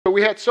But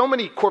we had so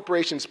many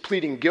corporations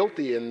pleading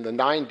guilty in the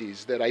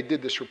 90s that I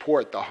did this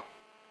report, the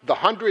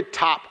 100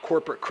 top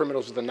corporate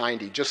criminals of the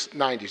 90s,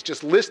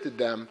 just listed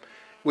them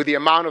with the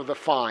amount of the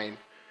fine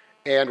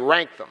and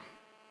ranked them.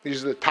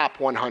 These are the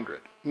top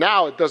 100.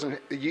 Now it doesn't,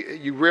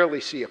 you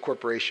rarely see a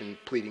corporation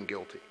pleading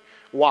guilty.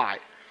 Why?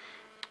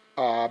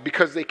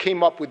 Because they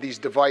came up with these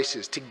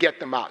devices to get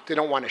them out. They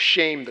don't want to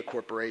shame the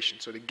corporation.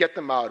 So to get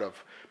them out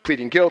of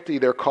pleading guilty,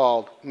 they're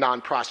called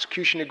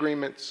non-prosecution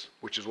agreements,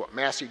 which is what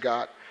Massey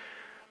got,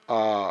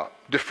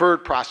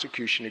 deferred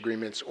prosecution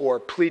agreements, or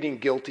pleading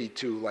guilty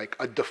to like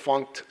a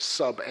defunct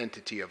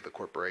sub-entity of the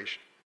corporation.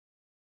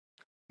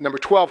 Number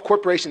 12,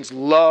 corporations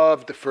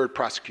love deferred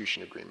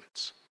prosecution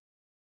agreements.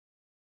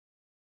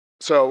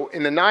 So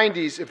in the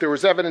 90s, if there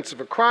was evidence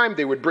of a crime,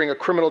 they would bring a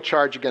criminal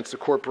charge against the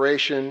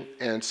corporation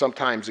and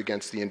sometimes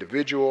against the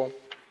individual,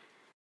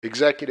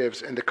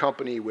 executives, and the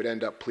company would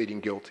end up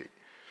pleading guilty.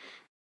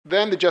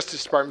 Then the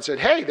Justice Department said,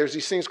 hey, there's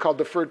these things called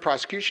deferred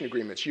prosecution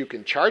agreements. You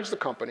can charge the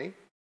company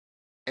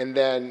and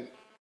then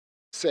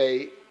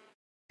say,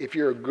 if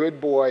you're a good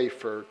boy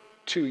for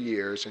 2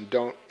 years and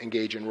don't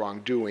engage in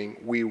wrongdoing,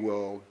 we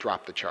will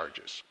drop the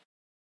charges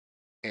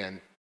and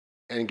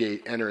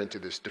enter into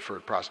this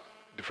deferred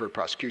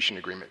prosecution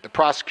agreement. The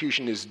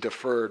prosecution is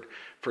deferred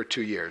for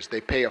 2 years.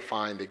 They pay a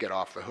fine, they get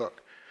off the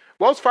hook.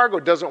 Wells Fargo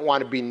doesn't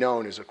want to be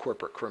known as a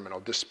corporate criminal,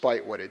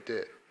 despite what it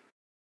did.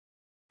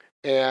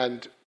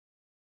 And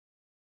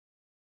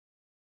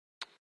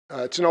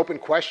it's an open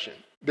question.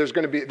 There's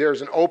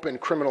an open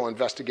criminal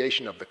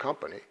investigation of the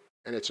company,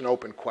 and it's an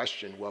open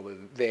question whether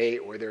they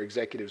or their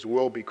executives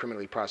will be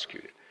criminally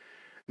prosecuted.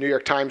 New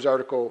York Times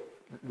article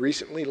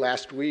recently,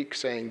 last week,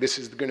 saying this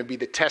is going to be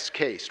the test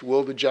case.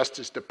 Will the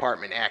Justice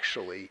Department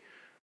actually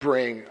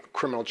bring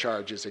criminal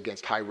charges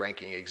against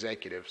high-ranking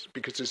executives?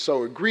 Because it's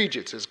so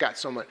egregious. It's got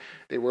so much.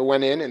 They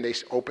went in and they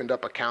opened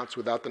up accounts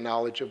without the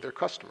knowledge of their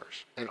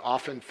customers and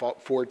often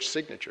forged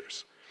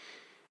signatures.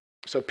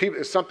 So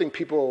it's something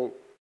people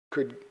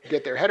could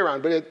get their head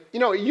around. But it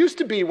used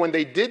to be when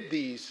they did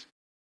these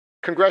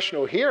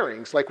congressional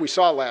hearings, like we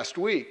saw last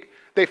week,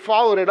 they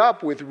followed it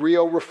up with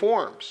real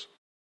reforms.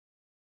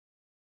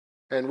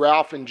 And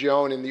Ralph and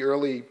Joan and the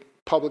early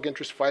public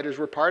interest fighters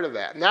were part of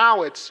that.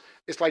 Now it's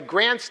like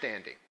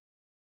grandstanding.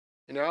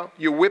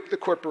 You whip the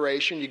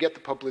corporation, you get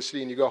the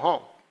publicity, and you go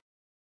home.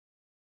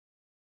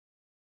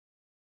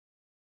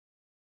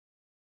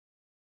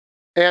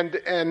 And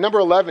number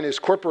 11 is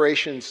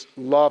corporations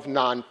love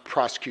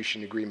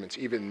non-prosecution agreements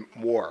even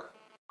more.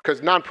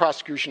 Because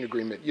non-prosecution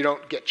agreement, you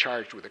don't get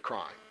charged with a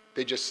crime.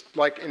 They just,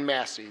 like in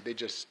Massey, they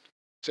just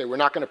say, we're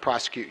not going to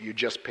prosecute you,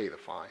 just pay the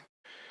fine.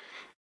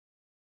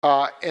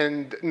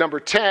 And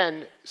number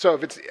 10, so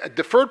if it's a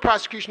deferred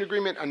prosecution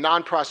agreement, a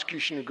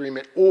non-prosecution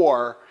agreement,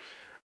 or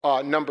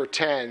number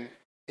 10,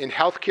 in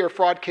healthcare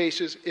fraud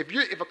cases,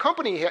 if a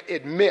company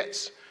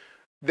admits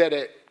that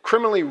it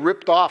criminally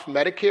ripped off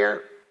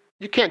Medicare,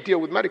 you can't deal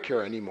with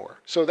Medicare anymore.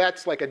 So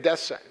that's like a death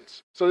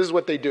sentence. So this is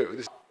what they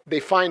do. They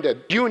find a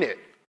unit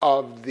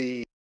of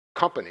the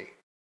company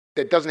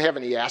that doesn't have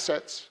any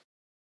assets,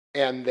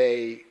 and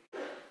they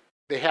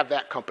have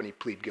that company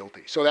plead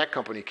guilty. So that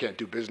company can't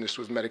do business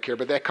with Medicare,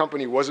 but that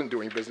company wasn't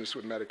doing business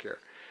with Medicare.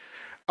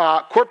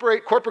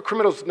 Corporate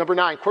criminals, number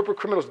 9, corporate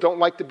criminals don't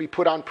like to be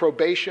put on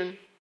probation.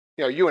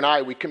 You and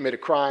I, we commit a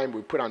crime,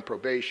 we put on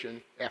probation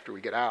after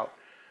we get out.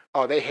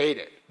 Oh, they hate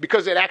it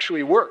because it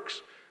actually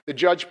works. The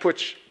judge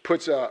puts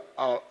an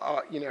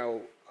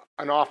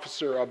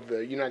officer of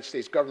the United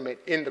States government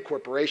in the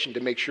corporation to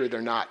make sure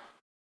they're not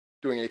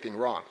doing anything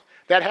wrong.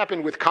 That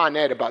happened with Con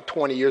Ed about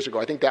 20 years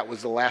ago. I think that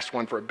was the last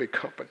one for a big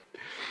company.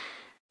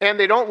 And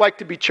they don't like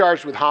to be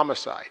charged with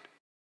homicide.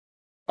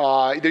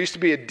 There used to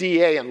be a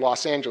DA in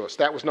Los Angeles.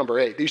 That was number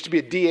 8. There used to be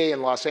a DA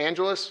in Los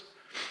Angeles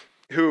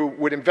who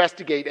would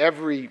investigate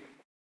every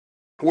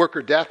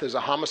worker death as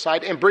a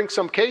homicide and bring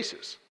some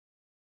cases.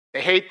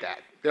 They hate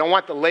that. They don't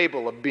want the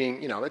label of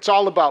being, it's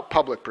all about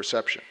public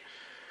perception.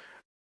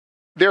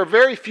 There are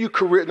very few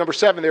number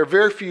 7, there are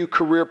very few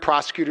career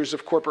prosecutors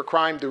of corporate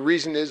crime. The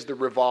reason is the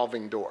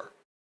revolving door.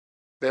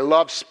 They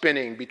love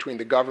spinning between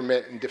the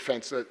government and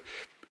defense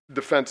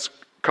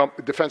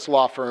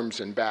law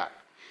firms and back.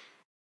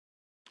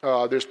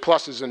 There's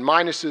pluses and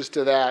minuses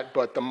to that,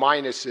 but the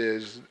minus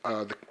is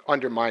the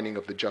undermining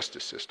of the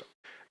justice system.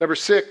 Number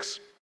 6,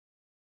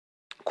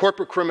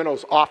 corporate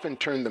criminals often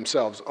turn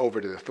themselves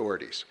over to the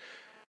authorities.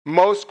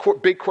 Most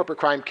big corporate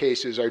crime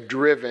cases are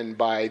driven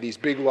by these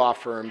big law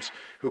firms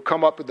who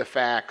come up with the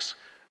facts,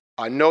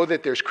 know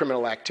that there's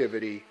criminal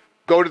activity,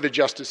 go to the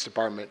Justice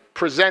Department,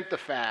 present the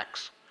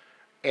facts,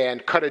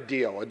 and cut a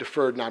deal, a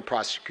deferred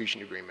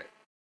non-prosecution agreement.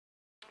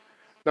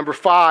 Number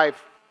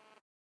 5,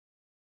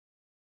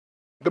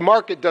 the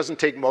market doesn't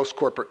take most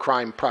corporate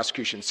crime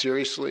prosecution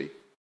seriously.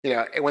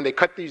 And when they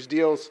cut these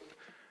deals,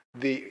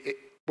 the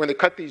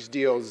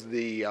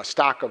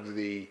stock of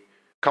the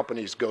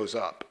companies goes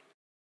up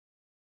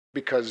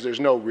because there's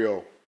no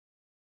real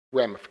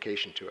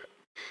ramification to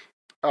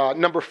it.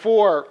 Number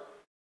 4,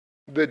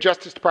 The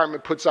Justice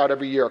Department puts out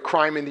every year a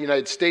crime in the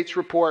United States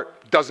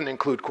report, doesn't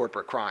include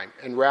corporate crime.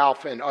 And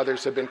Ralph and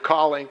others have been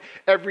calling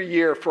every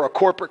year for a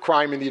corporate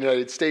crime in the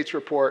United States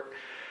report.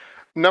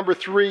 Number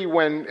three,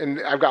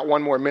 and I've got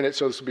one more minute,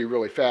 so this will be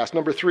really fast.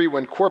 Number three,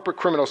 when corporate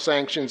criminal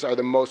sanctions are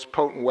the most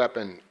potent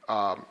weapon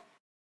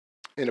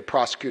in a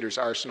prosecutor's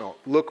arsenal,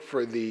 look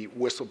for the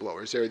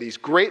whistleblowers. There are these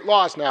great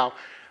laws now.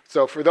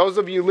 So for those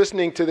of you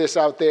listening to this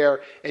out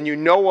there and you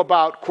know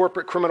about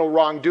corporate criminal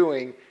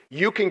wrongdoing,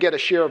 you can get a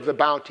share of the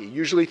bounty,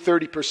 usually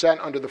 30%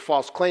 under the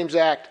False Claims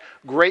Act.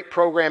 Great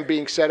program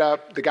being set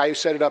up. The guy who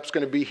set it up is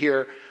going to be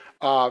here.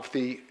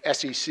 The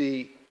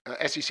SEC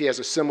has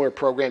a similar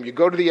program. You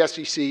go to the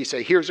SEC,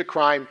 say, here's a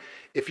crime.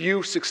 If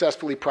you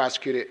successfully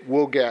prosecute it,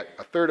 we'll get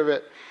a third of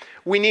it.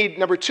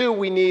 Number two,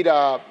 we need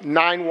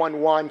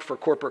 911 for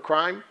corporate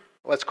crime.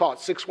 Let's call it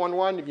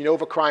 611. If you know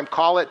of a crime,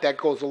 call it. That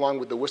goes along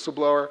with the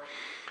whistleblower.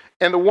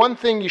 And the one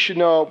thing you should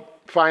know,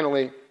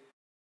 finally,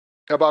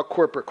 about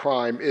corporate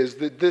crime is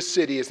that this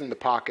city is in the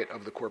pocket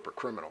of the corporate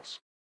criminals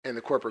and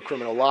the corporate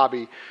criminal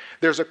lobby.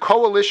 There's a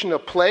coalition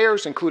of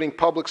players, including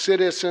Public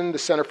Citizen, the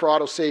Center for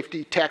Auto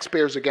Safety,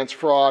 Taxpayers Against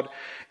Fraud,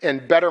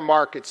 and Better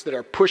Markets that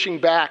are pushing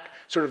back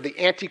sort of the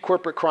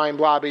anti-corporate crime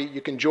lobby.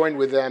 You can join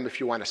with them if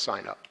you want to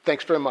sign up.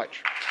 Thanks very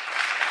much.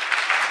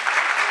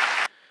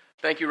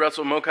 Thank you,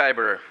 Russell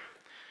Mokhiber.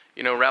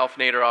 You know, Ralph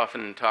Nader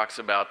often talks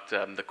about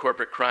the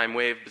corporate crime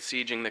wave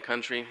besieging the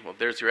country. Well,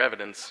 there's your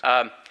evidence.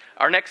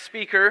 Our next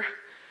speaker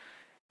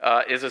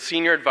is a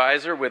senior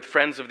advisor with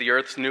Friends of the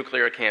Earth's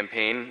nuclear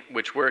campaign,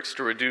 which works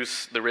to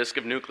reduce the risk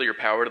of nuclear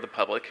power to the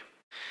public.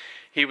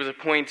 He was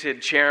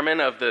appointed chairman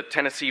of the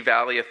Tennessee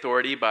Valley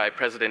Authority by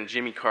President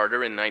Jimmy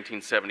Carter in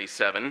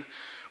 1977,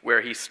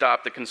 where he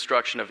stopped the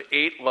construction of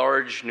 8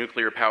 large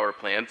nuclear power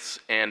plants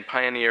and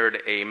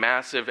pioneered a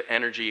massive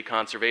energy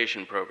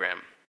conservation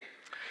program.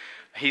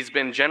 He's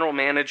been general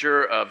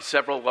manager of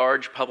several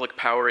large public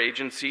power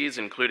agencies,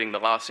 including the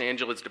Los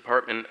Angeles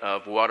Department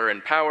of Water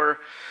and Power,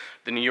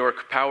 the New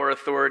York Power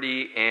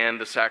Authority, and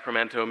the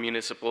Sacramento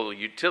Municipal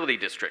Utility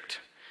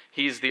District.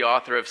 He's the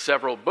author of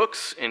several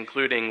books,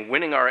 including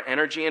Winning Our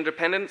Energy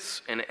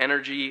Independence and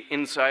Energy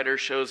Insider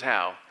Shows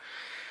How.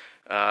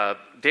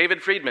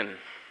 David Friedman.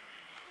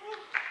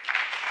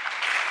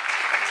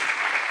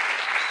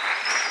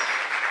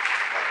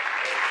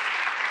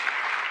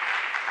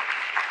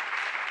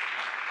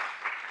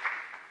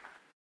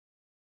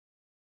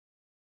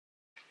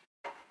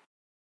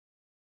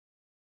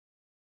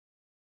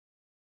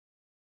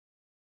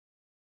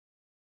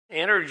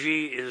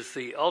 Energy is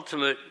the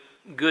ultimate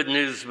good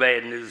news,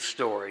 bad news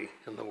story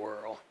in the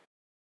world.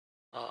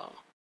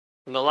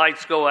 When the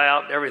lights go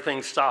out,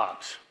 everything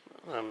stops.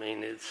 I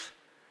mean,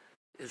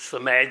 it's the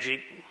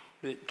magic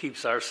that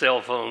keeps our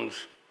cell phones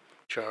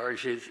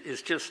charged.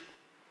 It's just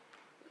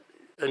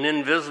an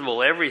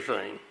invisible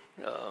everything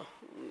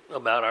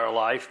about our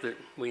life that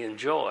we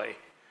enjoy.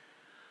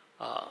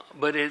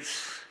 But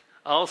it's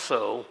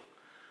also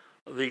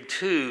the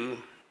two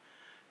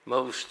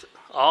most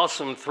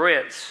awesome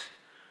threats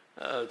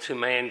to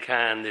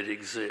mankind that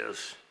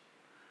exists.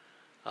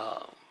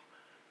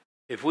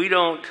 If we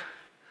don't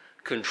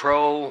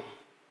control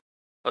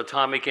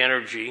atomic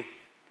energy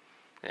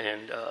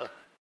and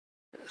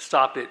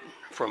stop it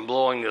from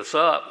blowing us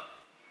up,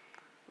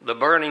 the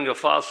burning of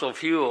fossil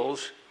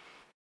fuels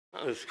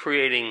is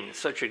creating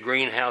such a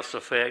greenhouse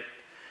effect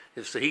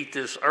is to heat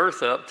this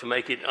earth up to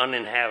make it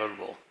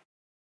uninhabitable.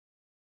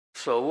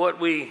 So what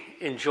we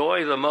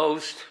enjoy the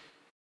most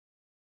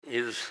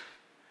is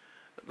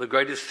the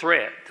greatest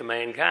threat to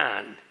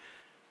mankind.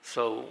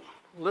 So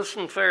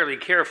listen fairly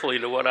carefully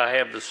to what I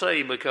have to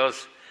say,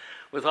 because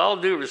with all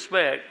due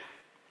respect,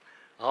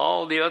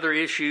 all the other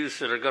issues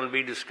that are going to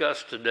be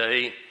discussed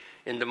today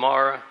and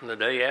tomorrow and the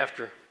day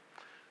after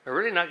are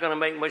really not going to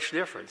make much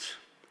difference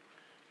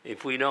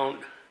if we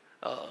don't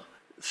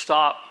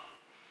stop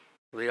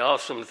the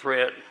awesome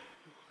threat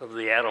of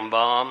the atom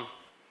bomb,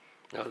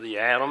 of the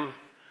atom,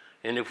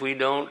 and if we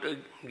don't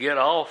get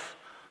off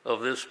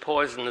of this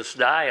poisonous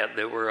diet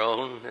that we're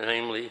on,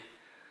 namely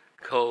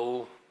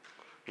coal,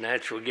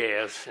 natural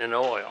gas, and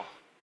oil.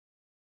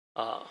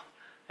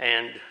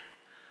 And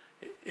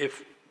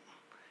if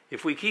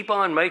we keep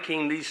on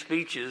making these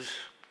speeches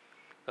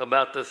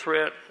about the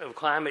threat of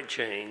climate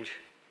change,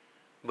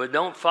 but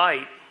don't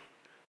fight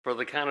for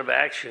the kind of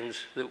actions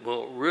that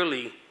will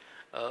really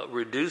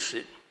reduce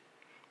it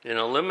and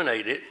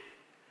eliminate it,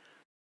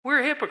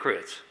 we're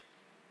hypocrites,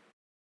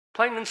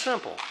 plain and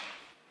simple.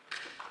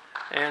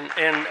 And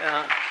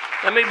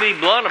let me be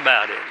blunt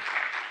about it.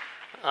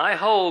 I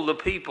hold the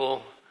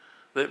people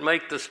that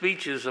make the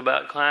speeches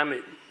about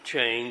climate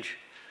change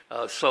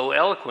so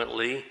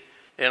eloquently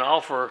and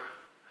offer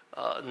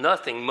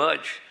nothing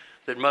much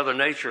that Mother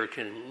Nature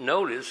can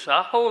notice.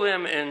 I hold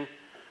them in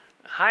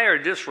higher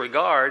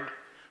disregard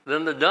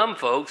than the dumb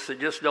folks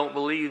that just don't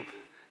believe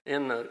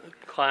in the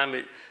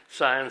climate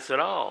science at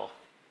all.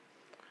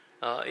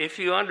 If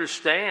you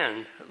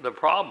understand the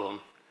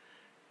problem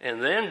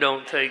and then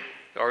don't take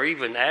or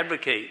even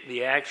advocate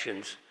the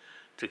actions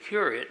to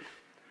cure it,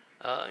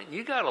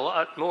 You got a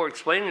lot more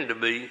explaining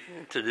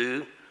to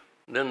do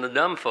than the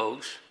dumb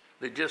folks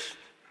that just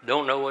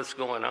don't know what's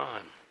going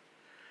on.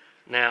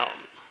 Now,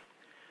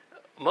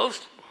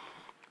 most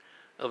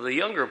of the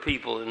younger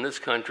people in this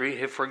country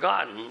have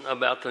forgotten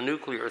about the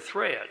nuclear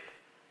threat,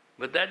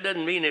 but that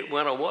doesn't mean it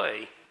went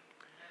away.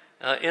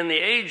 In the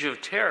age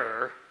of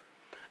terror,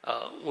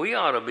 we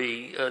ought to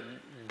be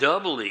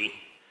doubly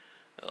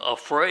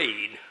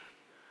afraid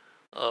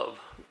of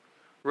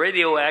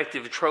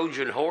radioactive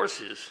Trojan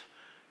horses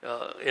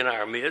in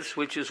our midst,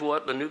 which is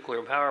what the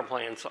nuclear power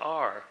plants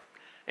are.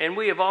 And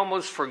we have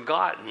almost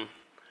forgotten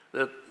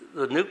that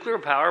the nuclear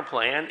power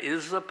plant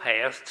is the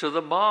path to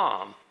the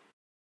bomb.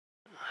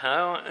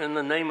 How in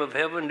the name of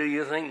heaven do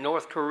you think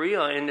North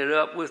Korea ended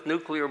up with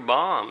nuclear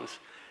bombs?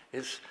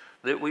 It's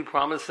that we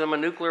promised them a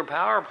nuclear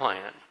power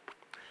plant.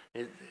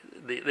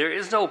 There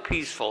is no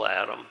peaceful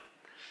atom.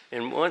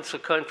 And once a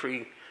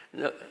country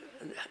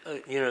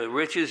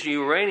enriches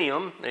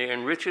uranium, they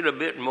enrich it a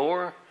bit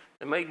more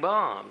and make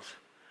bombs.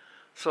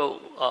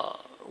 So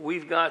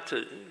we've got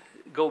to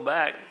go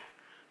back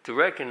to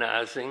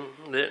recognizing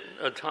that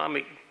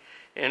atomic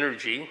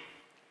energy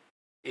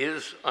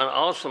is an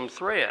awesome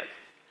threat.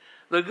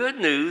 The good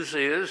news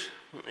is,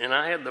 and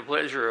I had the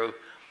pleasure of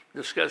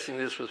discussing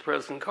this with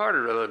President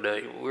Carter the other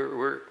day.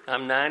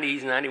 I'm 90,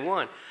 he's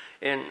 91.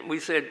 And we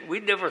said we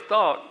never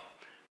thought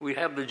we'd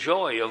have the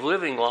joy of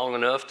living long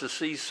enough to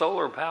see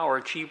solar power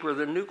cheaper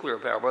than nuclear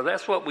power. Well,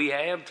 that's what we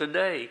have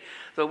today.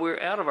 So we're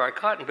out of our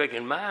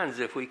cotton-picking minds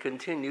if we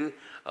continue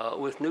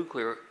with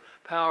nuclear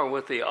power,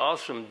 with the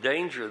awesome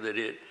danger that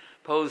it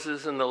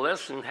poses. And the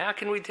lesson, how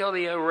can we tell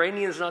the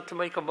Iranians not to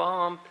make a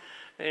bomb?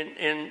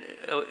 And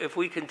if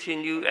we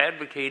continue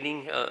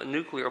advocating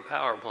nuclear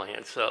power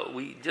plants,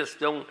 we just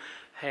don't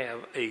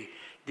have a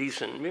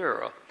decent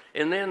mirror.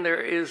 And then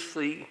there is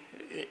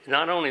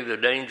not only the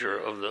danger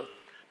of the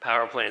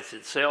power plants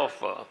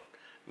itself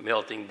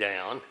melting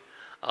down,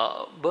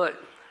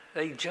 but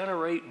they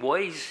generate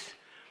waste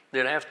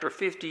that after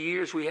 50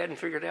 years we hadn't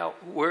figured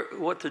out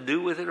what to do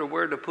with it or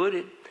where to put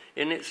it,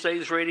 and it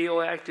stays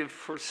radioactive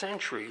for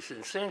centuries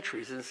and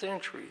centuries and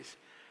centuries.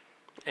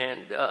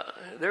 And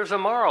there's a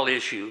moral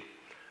issue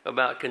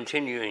about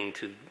continuing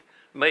to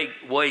make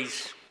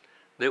waste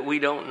that we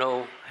don't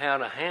know how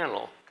to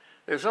handle.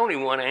 There's only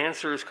one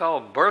answer. It's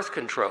called birth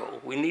control.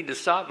 We need to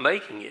stop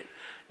making it.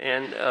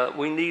 And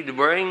we need to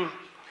bring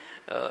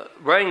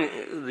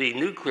the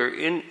nuclear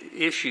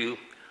issue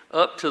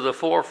up to the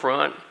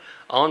forefront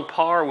on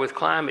par with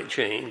climate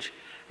change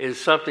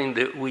is something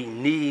that we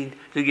need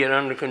to get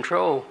under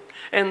control.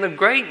 And the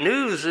great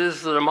news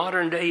is that the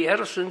modern day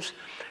Edisons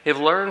have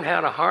learned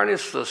how to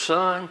harness the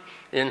sun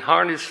and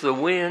harness the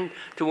wind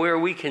to where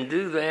we can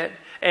do that,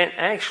 and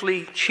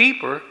actually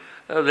cheaper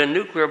than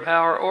nuclear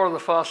power or the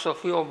fossil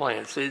fuel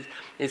plants.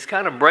 It's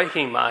kind of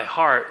breaking my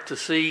heart to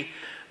see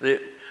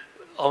that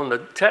on the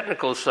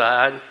technical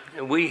side,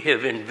 we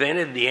have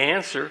invented the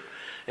answer,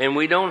 and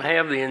we don't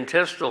have the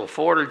intestinal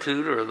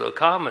fortitude or the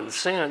common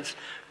sense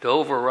to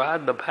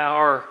override the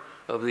power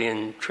of the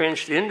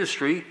entrenched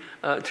industry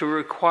to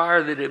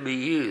require that it be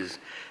used.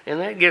 And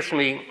that gets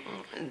me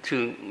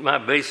to my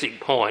basic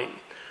point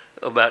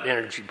about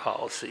energy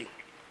policy.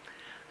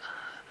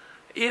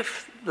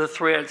 If the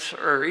threats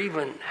are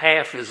even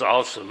half as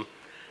awesome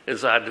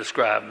as I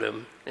described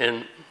them,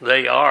 and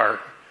they are,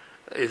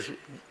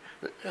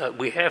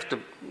 we have to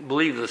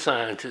believe the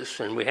scientists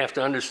and we have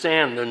to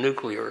understand the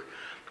nuclear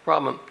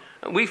problem.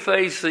 We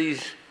face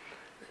these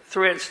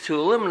threats to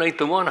eliminate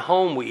the one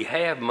home we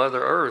have,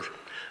 Mother Earth.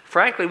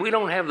 Frankly, we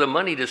don't have the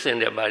money to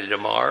send everybody to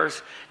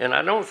Mars, and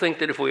I don't think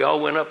that if we all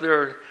went up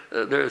there,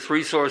 there's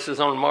resources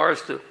on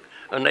Mars to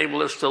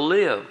enable us to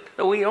live.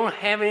 But we don't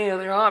have any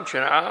other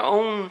option. Our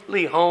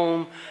only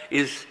home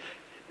is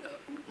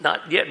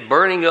not yet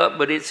burning up,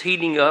 but it's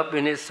heating up,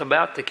 and it's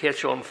about to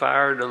catch on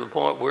fire to the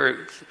point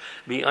where it's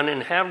be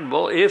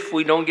uninhabitable if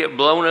we don't get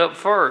blown up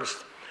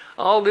first.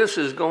 All this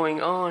is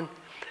going on,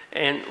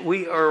 and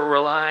we are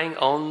relying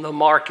on the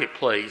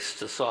marketplace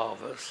to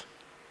solve us.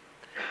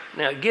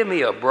 Now, give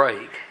me a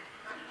break.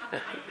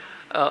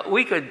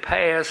 We could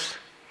pass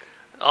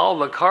all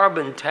the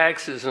carbon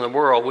taxes in the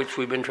world, which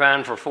we've been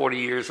trying for 40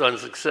 years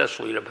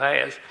unsuccessfully to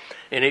pass,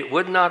 and it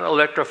would not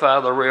electrify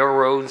the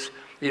railroads.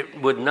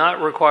 It would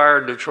not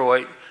require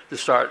Detroit to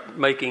start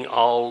making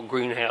all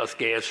greenhouse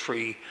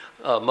gas-free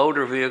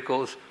motor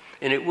vehicles,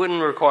 and it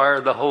wouldn't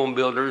require the home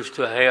builders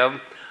to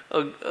have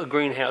a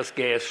greenhouse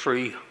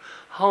gas-free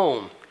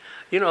home.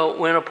 You know,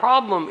 when a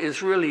problem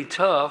is really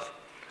tough,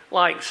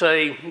 like,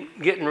 say,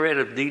 getting rid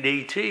of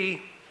DDT,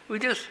 we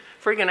just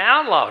freaking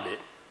outlawed it.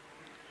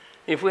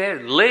 If we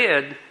had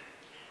lead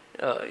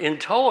in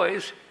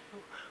toys,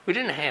 we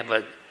didn't have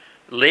a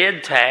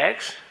lead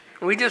tax.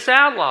 We just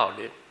outlawed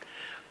it.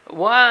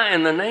 Why,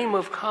 in the name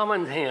of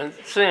common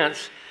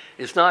sense,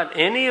 is not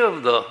any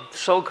of the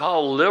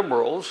so-called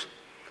liberals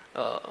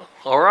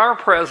or our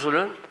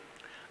president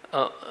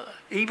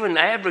even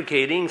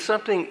advocating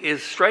something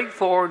as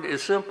straightforward,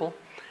 as simple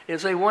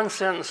as a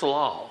one-sentence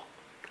law?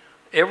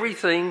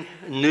 Everything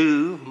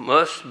new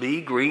must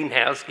be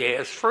greenhouse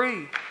gas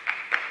free.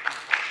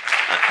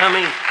 I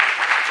mean,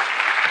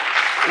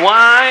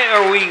 why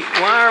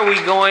are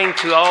we going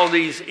to all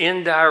these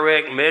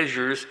indirect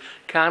measures,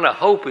 kind of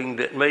hoping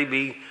that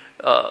maybe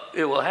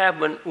it will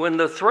happen when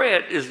the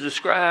threat is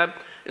described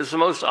as the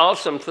most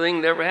awesome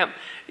thing that ever happened?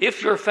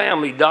 If your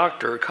family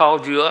doctor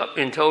called you up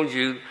and told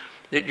you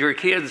that your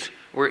kids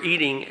were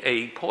eating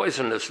a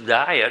poisonous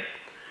diet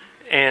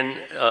and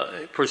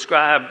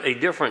prescribed a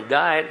different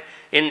diet,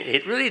 and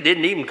it really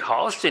didn't even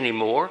cost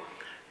anymore,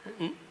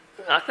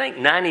 I think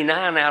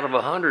 99 out of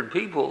 100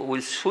 people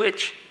would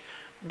switch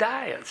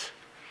diets.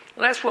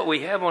 Well, that's what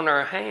we have on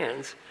our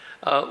hands.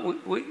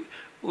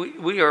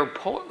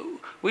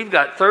 We've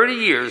got 30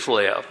 years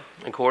left,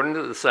 according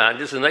to the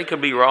scientists, and they could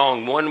be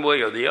wrong one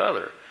way or the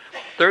other.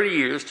 30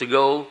 years to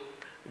go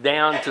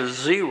down to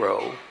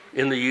zero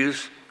in the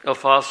use of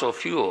fossil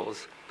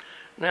fuels.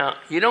 Now,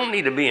 you don't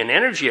need to be an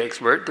energy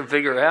expert to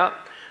figure out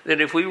that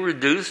if we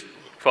reduce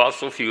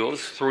fossil fuels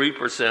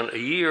 3% a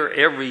year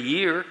every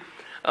year,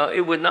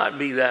 it would not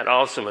be that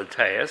awesome a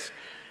task.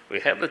 We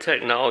have the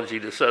technology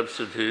to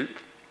substitute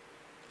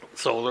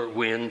solar,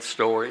 wind,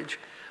 storage.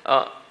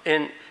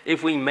 And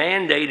if we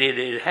mandated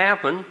it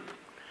happen,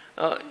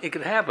 it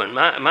could happen.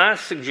 My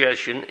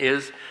suggestion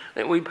is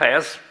that we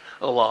pass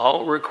a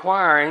law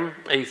requiring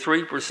a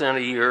 3%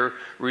 a year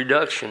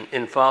reduction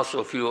in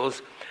fossil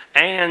fuels,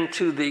 and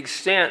to the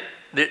extent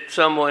that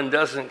someone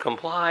doesn't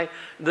comply,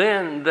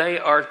 then they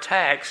are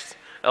taxed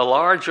a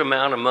large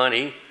amount of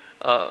money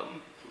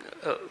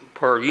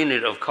per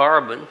unit of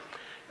carbon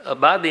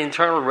by the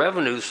Internal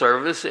Revenue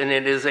Service, and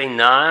it is a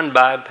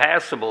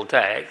non-bypassable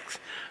tax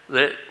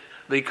that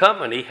the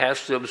company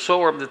has to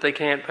absorb that they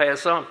can't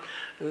pass on.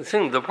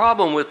 The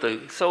problem with the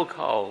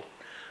so-called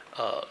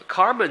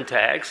carbon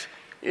tax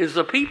is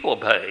the people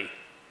pay.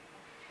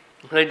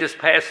 They just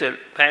pass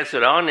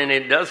it on, and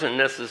it doesn't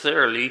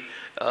necessarily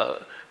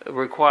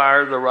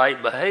require the right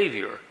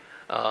behavior.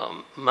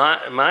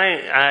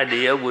 My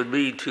idea would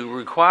be to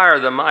require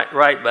the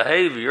right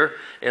behavior,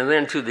 and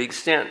then to the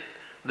extent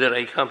that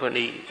a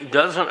company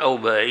doesn't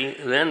obey,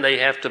 then they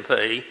have to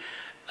pay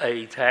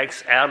a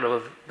tax out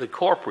of the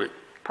corporate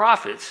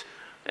profits.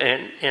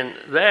 And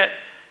that,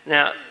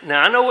 now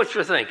I know what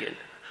you're thinking.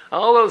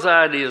 All those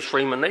ideas,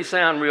 Freeman, they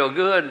sound real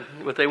good,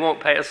 but they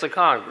won't pass the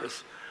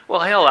Congress.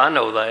 Well, hell, I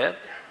know that.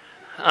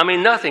 I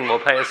mean, nothing will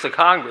pass the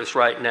Congress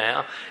right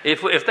now.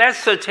 If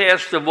that's the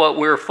test of what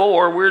we're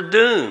for, we're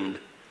doomed.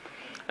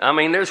 I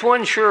mean, there's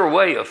one sure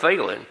way of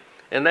failing,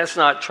 and that's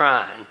not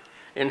trying.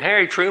 And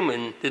Harry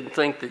Truman didn't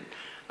think that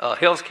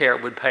health care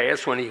would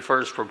pass when he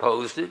first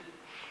proposed it.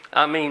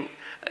 I mean,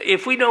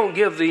 if we don't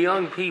give the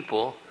young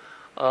people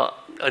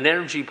an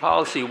energy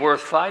policy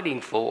worth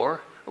fighting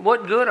for,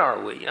 what good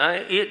are we?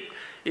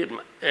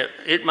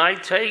 It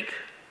might take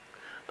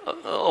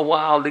a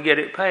while to get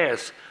it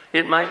passed.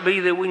 It might be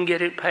that we can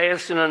get it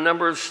passed in a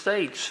number of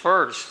states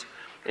first,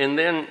 and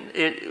then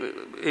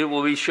it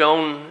will be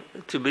shown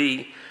to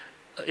be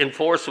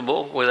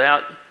enforceable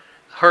without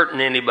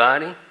hurting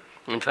anybody.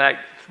 In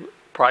fact,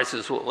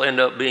 prices will end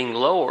up being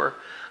lower.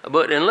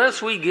 But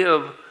unless we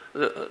give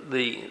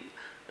the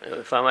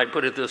if I might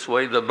put it this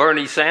way, the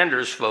Bernie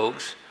Sanders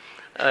folks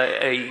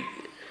a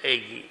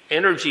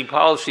energy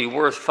policy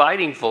worth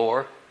fighting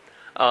for,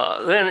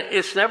 then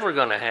it's never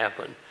going to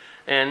happen.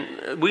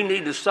 And we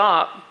need to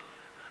stop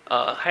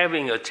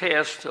having a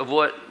test of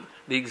what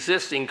the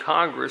existing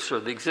Congress or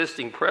the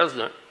existing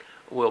president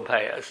will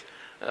pass,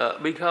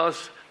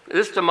 because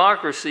this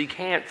democracy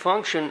can't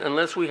function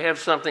unless we have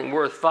something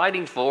worth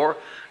fighting for,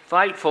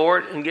 fight for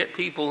it, and get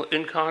people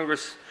in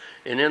Congress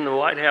and in the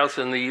White House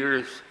in the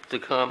years to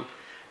come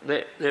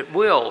that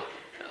will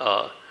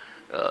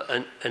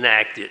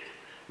enact it.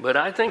 But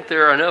I think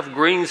there are enough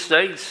green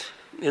states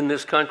in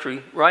this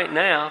country right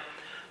now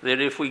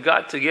that if we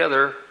got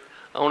together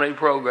on a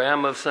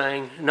program of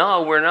saying,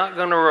 no, we're not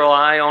going to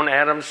rely on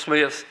Adam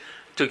Smith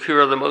to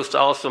cure the most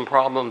awesome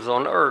problems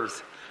on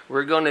earth.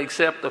 We're going to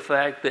accept the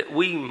fact that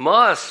we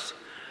must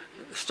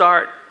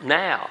start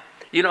now.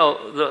 You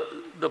know,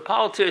 the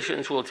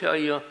politicians will tell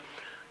you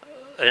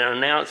and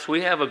announce,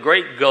 we have a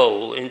great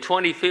goal. In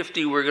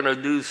 2050, we're going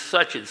to do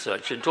such and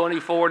such. In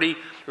 2040,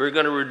 we're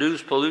going to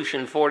reduce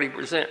pollution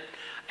 40%.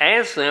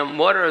 Ask them,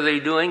 what are they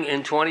doing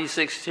in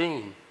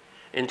 2016,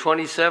 in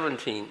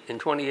 2017, in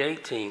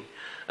 2018?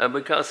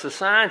 Because the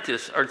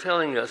scientists are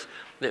telling us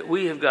that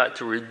we have got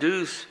to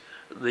reduce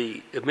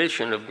the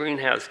emission of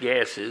greenhouse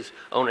gases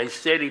on a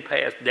steady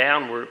path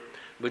downward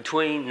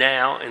between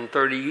now and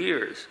 30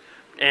 years.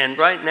 And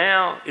right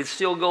now, it's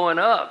still going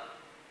up.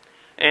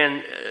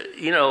 And,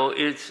 you know,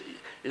 it's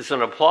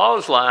an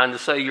applause line to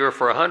say you're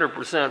for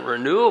 100%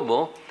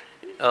 renewable,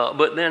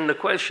 but then the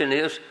question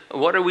is,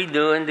 what are we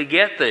doing to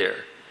get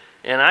there?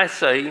 And I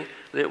say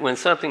that when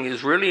something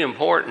is really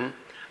important,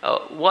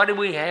 what do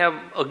we have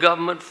a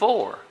government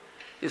for?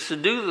 It's to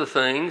do the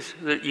things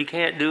that you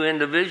can't do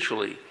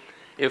individually.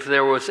 If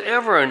there was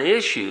ever an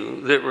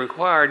issue that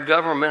required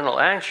governmental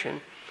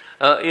action,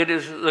 it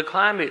is the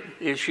climate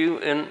issue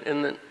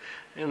and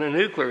the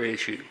nuclear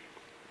issue.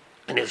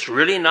 And it's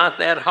really not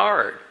that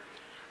hard.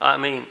 I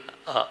mean,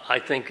 I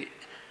think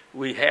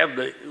we have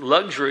the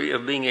luxury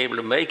of being able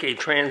to make a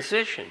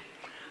transition.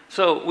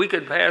 So we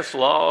could pass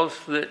laws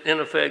that in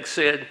effect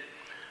said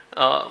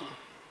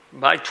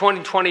by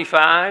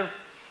 2025,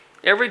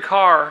 every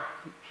car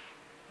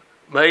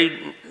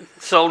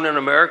sold in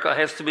America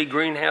has to be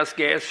greenhouse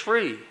gas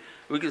free.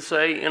 We could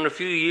say in a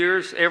few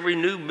years, every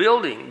new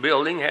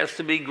building has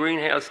to be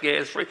greenhouse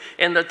gas free.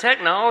 And the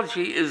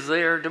technology is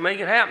there to make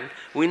it happen.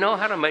 We know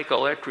how to make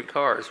electric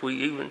cars. We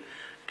even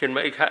can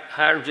make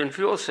hydrogen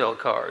fuel cell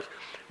cars.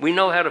 We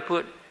know how to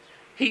put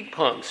heat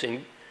pumps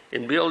in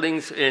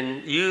buildings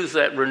and use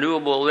that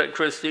renewable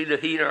electricity to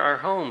heat our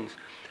homes.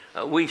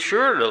 We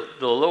sure,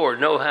 the Lord,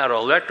 know how to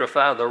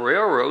electrify the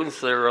railroads.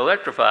 They're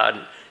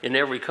electrified in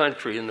every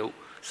country, in the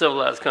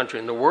civilized country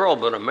in the world,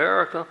 but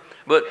America.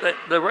 But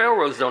the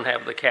railroads don't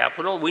have the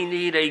capital. We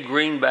need a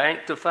green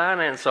bank to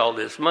finance all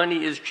this.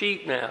 Money is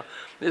cheap now.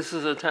 This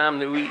is the time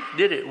that we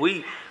did it.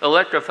 We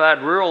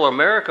electrified rural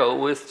America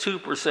with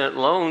 2%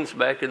 loans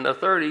back in the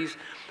 30s.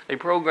 A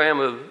program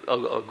of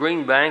a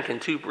green bank and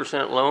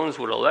 2% loans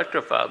would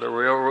electrify the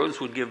railroads,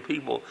 would give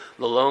people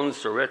the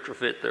loans to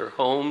retrofit their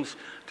homes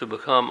to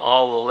become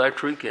all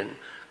electric and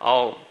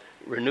all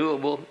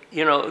renewable.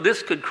 You know,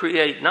 this could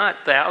create not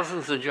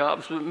thousands of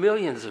jobs, but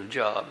millions of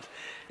jobs.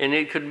 And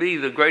it could be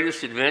the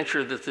greatest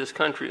adventure that this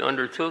country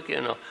undertook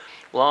in a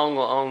long,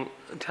 long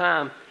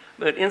time.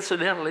 But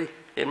incidentally,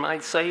 it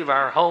might save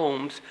our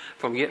homes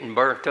from getting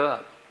burnt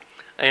up.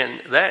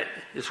 And that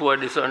is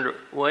what is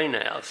underway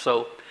now.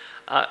 So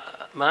I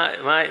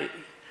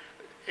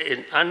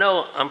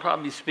know I'm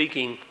probably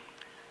speaking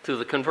to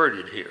the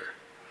converted here.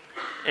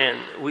 And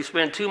we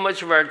spend too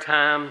much of our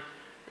time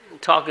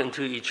talking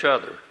to each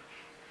other.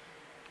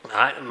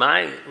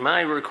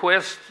 My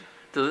request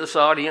to this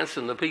audience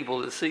and the people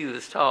that see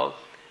this talk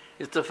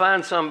is to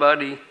find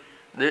somebody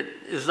that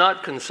is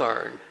not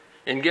concerned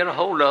and get a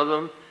hold of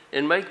them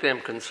and make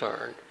them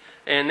concerned.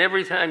 And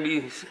every time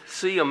you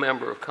see a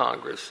member of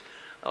Congress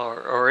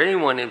or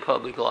anyone in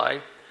public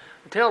life,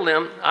 tell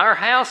them our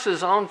house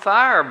is on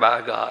fire,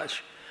 by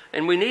gosh,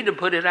 and we need to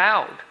put it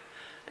out.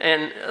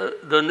 And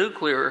the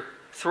nuclear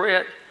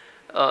threat,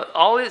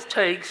 all it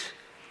takes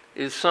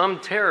is some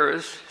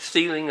terrorist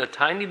stealing a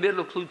tiny bit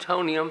of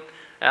plutonium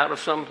out of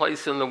some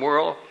place in the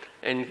world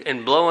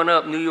and blowing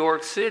up New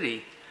York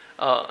City.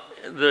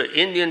 The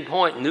Indian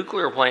Point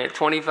nuclear plant,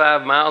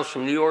 25 miles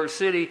from New York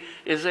City,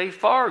 is a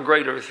far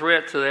greater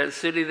threat to that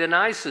city than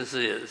ISIS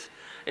is.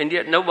 And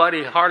yet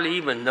nobody hardly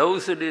even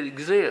knows that it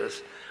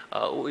exists.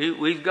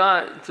 We've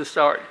got to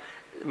start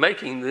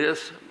making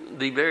this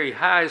the very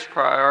highest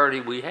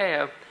priority we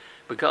have,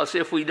 because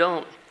if we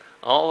don't,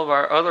 all of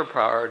our other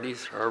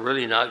priorities are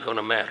really not going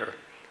to matter.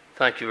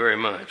 Thank you very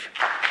much.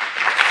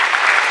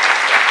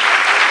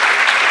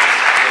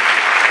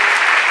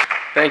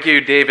 Thank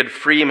you, David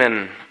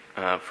Freeman,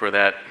 for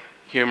that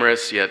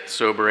humorous yet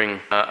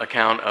sobering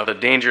account of the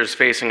dangers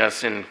facing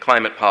us in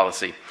climate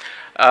policy.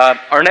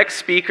 Our next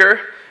speaker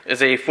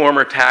is a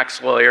former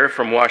tax lawyer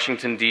from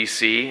Washington,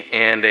 D.C.,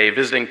 and a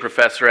visiting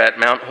professor at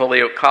Mount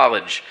Holyoke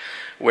College,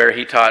 where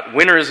he taught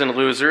Winners and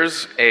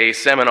Losers, a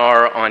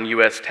seminar on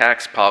U.S.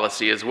 tax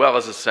policy, as well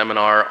as a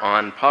seminar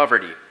on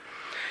poverty.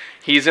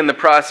 He's in the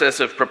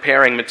process of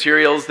preparing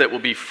materials that will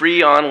be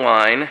free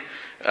online,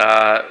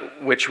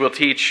 which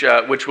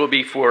will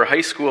be for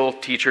high school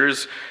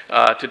teachers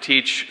to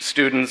teach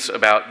students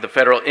about the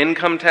federal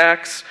income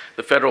tax,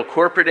 the federal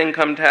corporate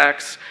income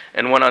tax,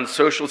 and one on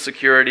Social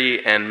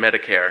Security and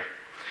Medicare.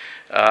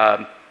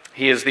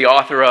 He is the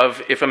author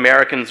of If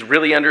Americans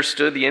Really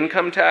Understood the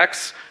Income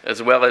Tax,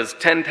 as well as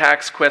 10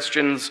 Tax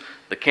Questions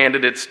the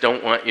Candidates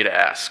Don't Want You to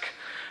Ask.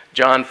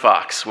 John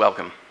Fox,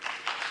 welcome.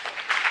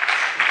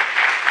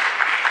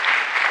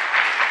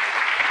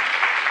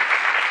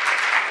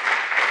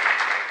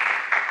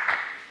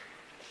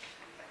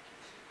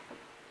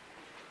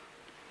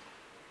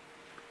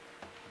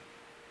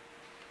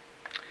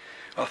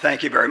 Well,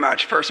 thank you very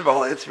much. First of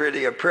all, it's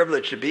really a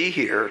privilege to be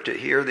here to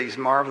hear these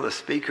marvelous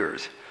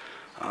speakers.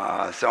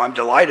 So I'm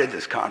delighted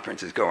this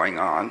conference is going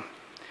on.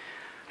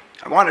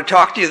 I want to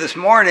talk to you this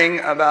morning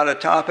about a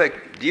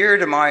topic dear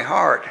to my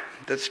heart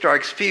that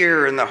strikes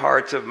fear in the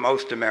hearts of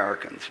most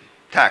Americans: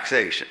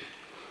 taxation.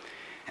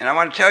 And I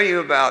want to tell you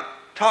about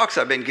talks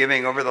I've been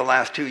giving over the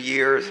last 2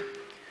 years,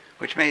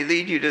 which may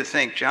lead you to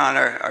think, John,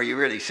 are you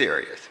really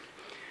serious?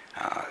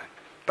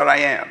 But I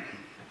am.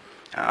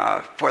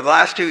 For the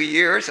last 2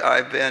 years,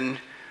 I've been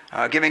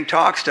giving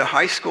talks to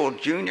high school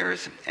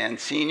juniors and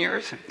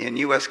seniors in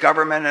U.S.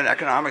 government and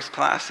economics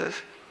classes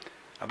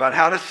about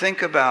how to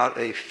think about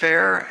a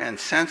fair and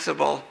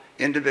sensible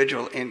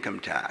individual income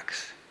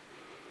tax.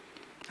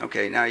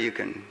 Okay, now you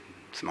can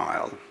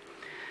smile.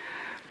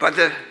 But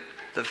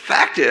the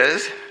fact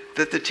is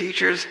that the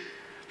teachers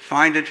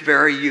find it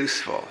very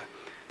useful.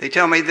 They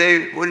tell me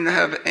they wouldn't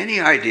have any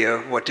idea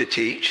what to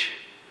teach,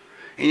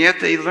 and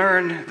yet they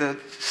learn that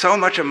so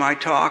much of my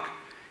talk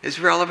is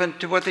relevant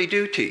to what they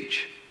do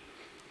teach.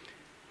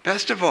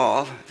 Best of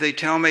all, they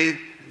tell me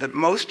that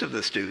most of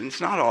the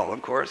students, not all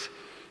of course,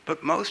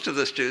 but most of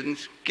the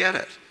students get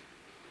it.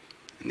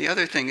 And the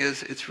other thing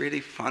is, it's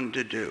really fun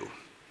to do.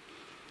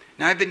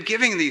 Now, I've been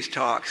giving these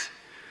talks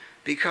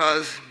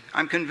because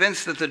I'm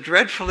convinced that the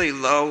dreadfully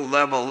low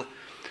level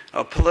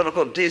of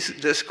political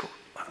discourse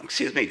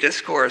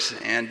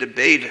and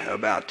debate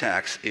about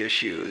tax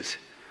issues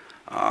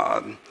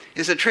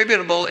is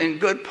attributable in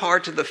good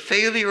part to the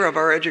failure of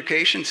our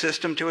education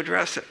system to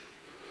address it.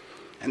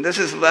 And this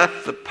has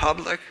left the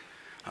public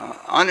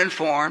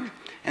uninformed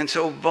and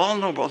so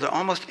vulnerable to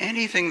almost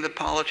anything that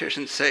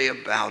politicians say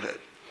about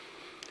it.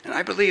 And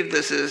I believe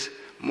this is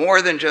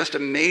more than just a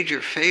major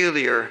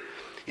failure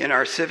in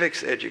our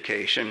civics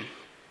education.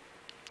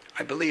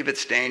 I believe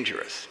it's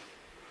dangerous.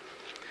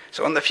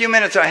 So in the few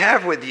minutes I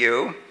have with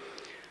you,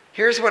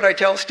 here's what I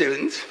tell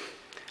students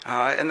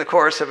in the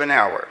course of an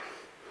hour.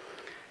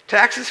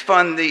 Taxes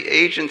fund the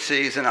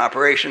agencies and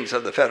operations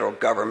of the federal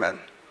government,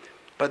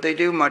 but they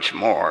do much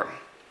more.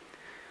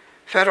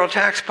 Federal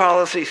tax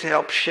policies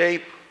help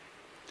shape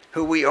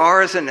who we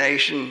are as a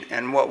nation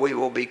and what we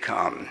will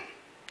become.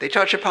 They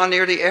touch upon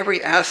nearly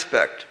every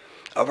aspect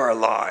of our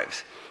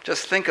lives.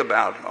 Just think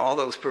about all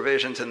those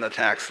provisions in the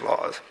tax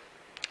laws.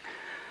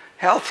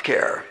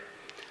 Healthcare,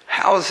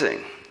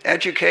 housing,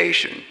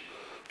 education,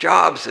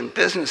 jobs and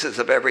businesses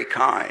of every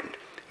kind,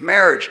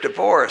 marriage,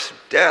 divorce,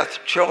 death,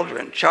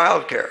 children,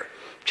 childcare,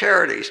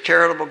 charities,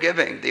 charitable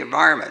giving, the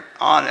environment,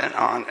 on and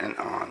on and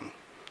on.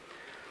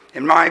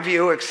 In my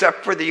view,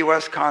 except for the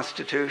U.S.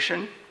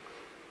 Constitution,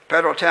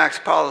 federal tax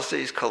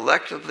policies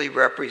collectively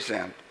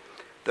represent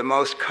the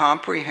most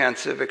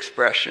comprehensive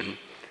expression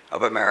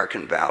of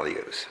American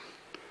values.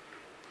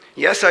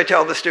 Yes, I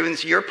tell the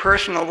students, your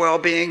personal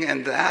well-being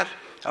and that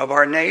of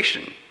our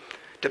nation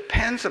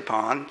depends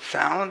upon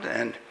sound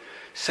and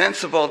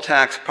sensible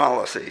tax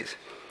policies.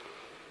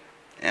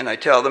 And I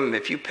tell them,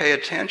 if you pay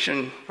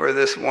attention for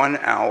this 1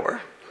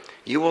 hour,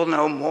 you will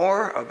know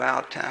more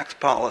about tax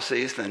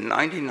policies than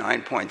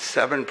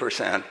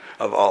 99.7%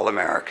 of all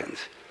Americans.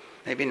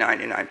 Maybe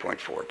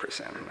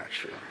 99.4%, I'm not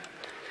sure.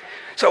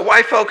 So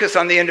why focus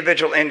on the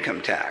individual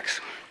income tax?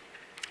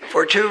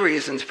 For two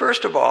reasons.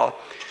 First of all,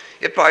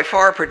 it by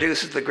far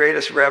produces the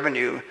greatest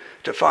revenue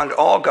to fund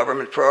all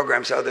government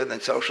programs other than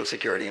Social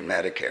Security and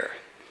Medicare.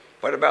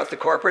 What about the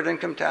corporate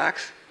income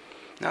tax?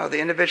 No, the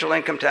individual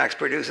income tax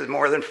produces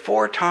more than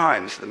 4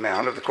 times the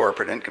amount of the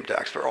corporate income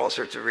tax for all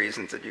sorts of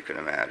reasons that you can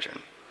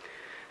imagine.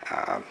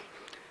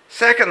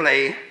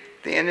 Secondly,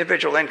 the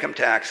individual income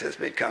tax has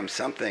become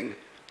something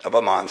of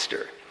a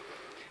monster.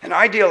 An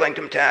ideal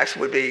income tax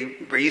would be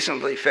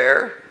reasonably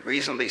fair,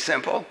 reasonably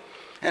simple,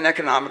 and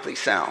economically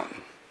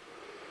sound.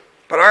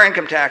 But our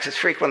income tax is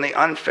frequently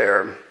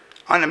unfair,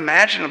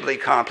 unimaginably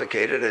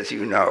complicated, as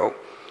you know,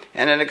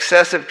 and an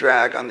excessive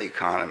drag on the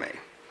economy.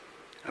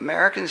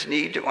 Americans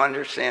need to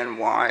understand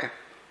why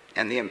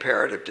and the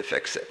imperative to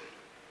fix it.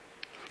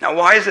 Now,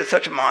 why is it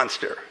such a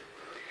monster?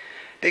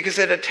 Because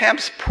it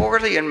attempts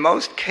poorly in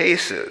most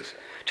cases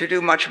to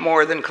do much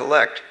more than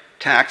collect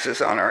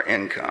taxes on our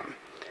income.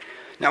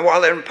 Now,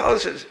 while it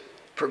imposes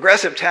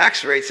progressive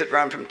tax rates that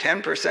run from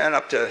 10%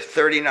 up to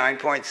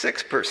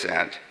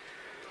 39.6%,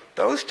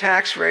 those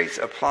tax rates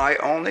apply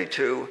only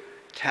to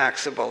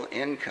taxable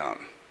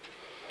income.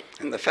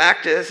 And the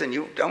fact is, and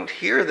you don't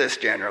hear this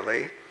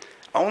generally,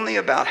 only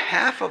about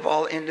half of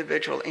all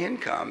individual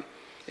income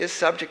is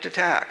subject to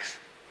tax.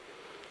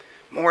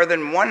 More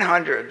than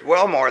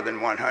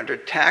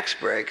 100 tax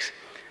breaks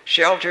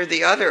shelter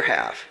the other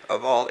half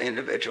of all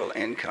individual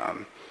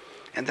income.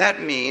 And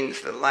that means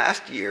that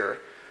last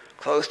year,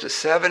 close to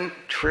 $7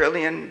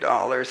 trillion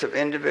of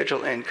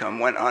individual income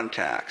went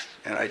untaxed.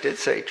 And I did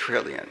say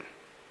trillion.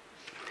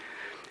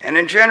 And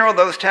in general,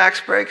 those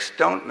tax breaks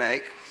don't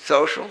make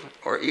social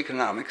or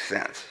economic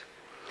sense.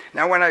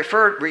 Now, when I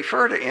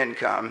refer to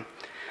income,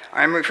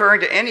 I'm referring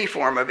to any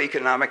form of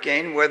economic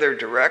gain, whether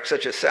direct,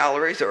 such as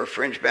salaries, or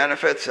fringe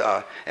benefits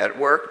at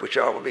work, which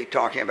I will be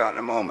talking about in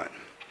a moment.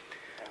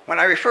 When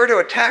I refer to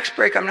a tax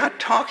break, I'm not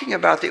talking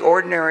about the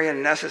ordinary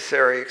and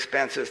necessary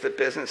expenses that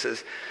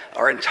businesses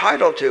are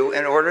entitled to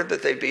in order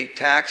that they be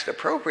taxed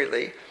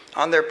appropriately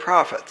on their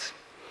profits.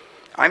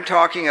 I'm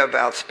talking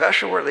about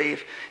special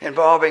relief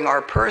involving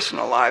our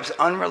personal lives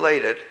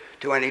unrelated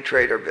to any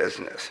trade or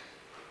business.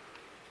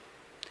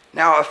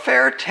 Now, a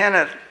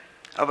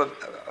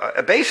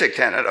basic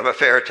tenet of a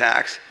fair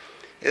tax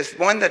is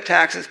one that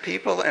taxes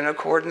people in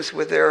accordance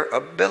with their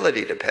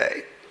ability to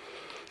pay.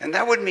 And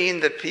that would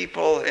mean that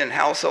people in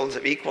households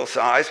of equal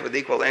size with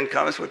equal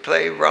incomes would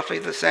pay roughly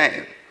the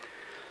same.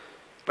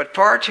 But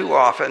far too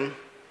often,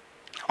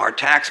 our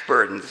tax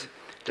burdens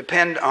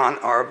depend on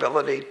our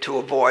ability to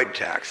avoid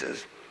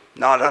taxes,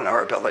 not on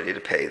our ability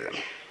to pay them.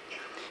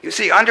 You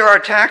see, under our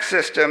tax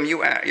system,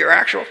 your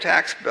actual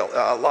tax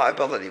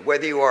liability,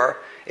 whether you are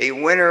a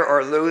winner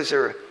or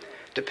loser,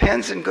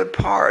 depends in good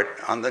part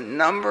on the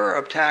number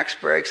of tax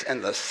breaks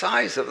and the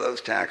size of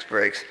those tax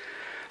breaks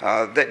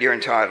that you're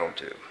entitled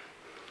to.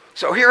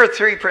 So here are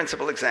 3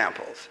 principal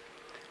examples.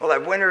 We'll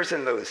have winners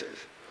and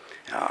losers,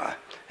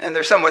 and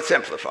they're somewhat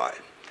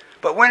simplified.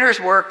 But winners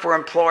work for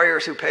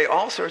employers who pay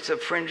all sorts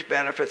of fringe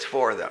benefits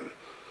for them.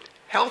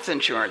 health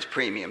insurance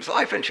premiums,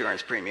 life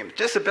insurance premiums,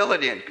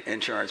 disability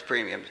insurance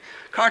premiums,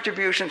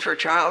 contributions for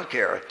child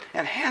care,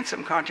 and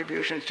handsome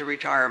contributions to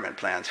retirement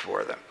plans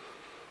for them.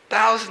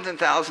 Thousands and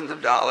thousands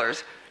of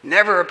dollars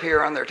never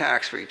appear on their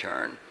tax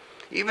return,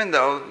 even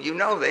though you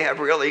know they have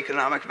real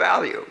economic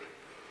value.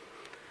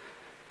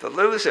 The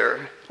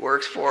loser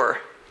works for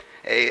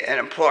an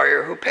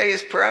employer who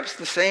pays perhaps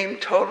the same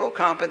total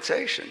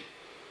compensation,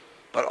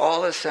 but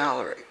all is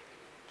salary.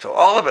 So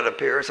all of it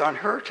appears on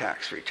her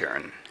tax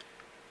return.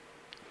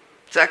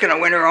 Second, a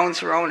winner owns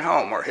her own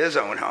home or his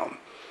own home,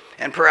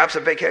 and perhaps a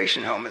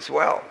vacation home as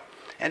well,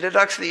 and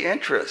deducts the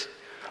interest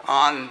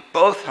on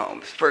both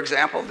homes. For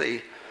example,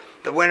 the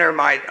winner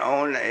might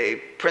own a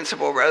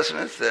principal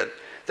residence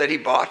that he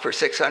bought for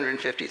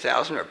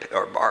 $650,000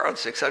 or borrowed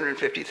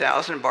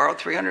 $650,000, borrowed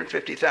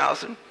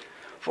 $350,000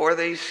 for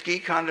the ski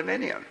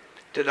condominium.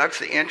 Deducts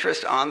the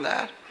interest on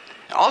that.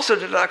 Also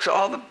deducts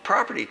all the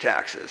property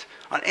taxes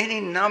on any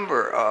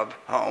number of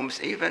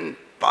homes, even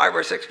 5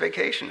 or 6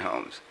 vacation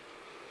homes.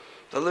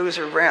 The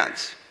loser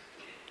rents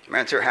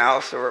her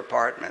house or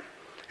apartment,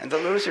 and the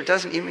loser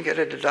doesn't even get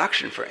a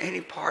deduction for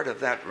any part of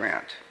that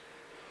rent.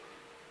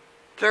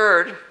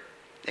 Third,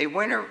 a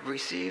winner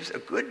receives a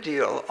good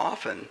deal,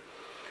 often,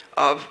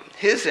 of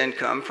his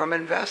income from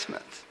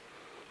investments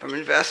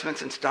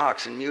in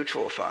stocks and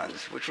mutual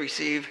funds, which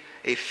receive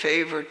a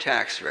favored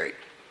tax rate.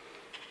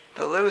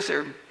 The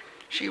loser,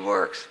 she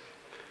works.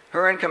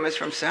 Her income is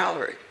from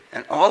salary,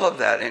 and all of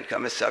that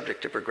income is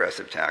subject to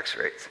progressive tax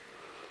rates.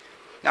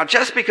 Now,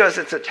 just because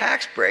it's a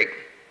tax break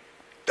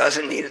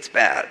doesn't mean it's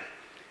bad,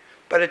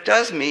 but it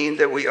does mean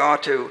that we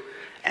ought to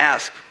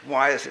ask,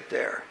 why is it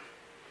there?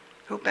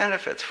 Who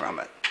benefits from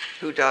it?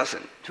 Who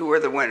doesn't? Who are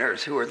the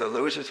winners? Who are the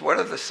losers? What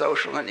are the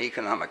social and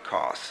economic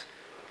costs?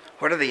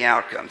 What are the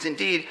outcomes?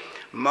 Indeed,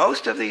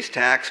 most of these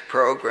tax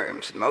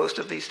programs, most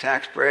of these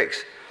tax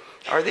breaks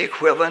are the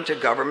equivalent to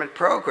government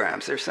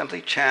programs. They're simply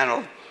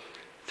channeled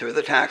through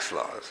the tax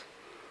laws.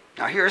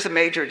 Now, here's a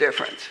major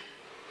difference.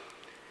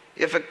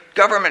 If a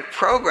government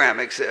program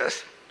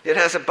exists, it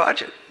has a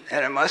budget,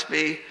 and it must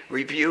be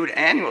reviewed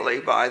annually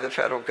by the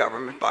federal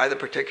government, by the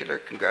particular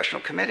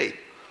congressional committee.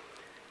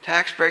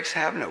 Tax breaks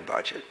have no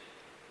budget,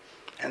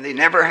 and they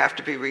never have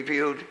to be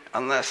reviewed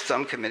unless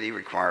some committee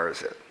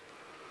requires it.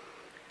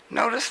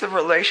 Notice the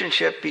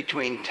relationship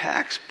between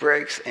tax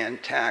breaks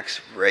and tax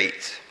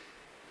rates.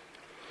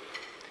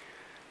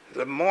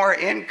 The more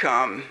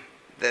income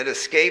that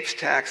escapes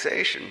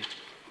taxation,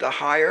 the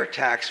higher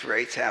tax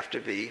rates have to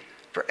be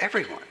for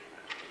everyone.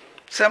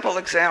 Simple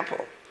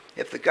example,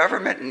 if the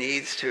government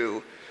needs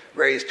to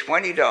raise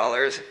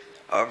 $20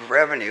 of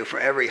revenue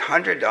for every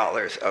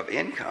 $100 of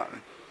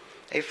income,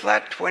 a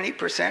flat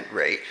 20%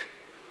 rate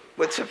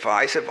would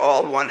suffice if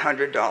all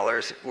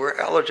 $100 were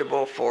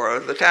eligible for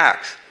the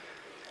tax.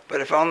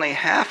 But if only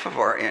half of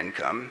our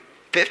income,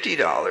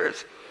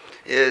 $50,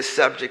 is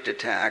subject to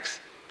tax,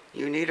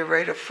 you need a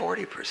rate of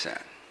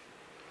 40%.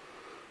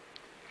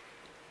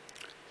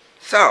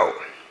 So,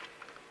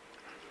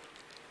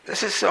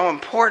 this is so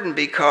important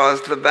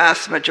because the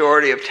vast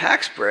majority of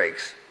tax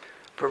breaks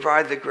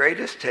provide the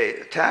greatest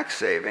tax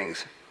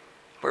savings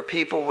for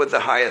people with the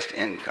highest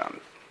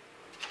income.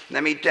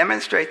 Let me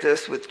demonstrate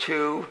this with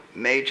 2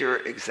 major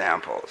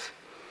examples.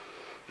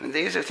 And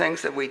these are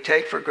things that we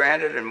take for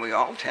granted and we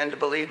all tend to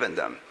believe in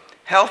them.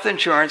 Health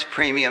insurance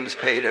premiums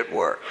paid at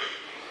work.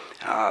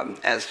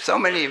 As so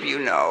many of you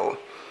know,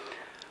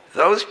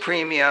 those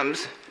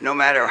premiums, no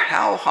matter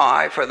how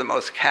high for the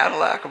most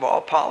Cadillac of all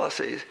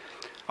policies,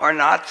 are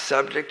not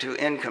subject to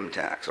income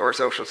tax or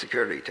Social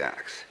Security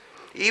tax,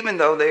 even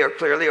though they are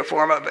clearly a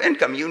form of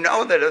income. You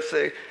know that if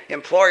the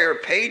employer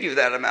paid you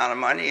that amount of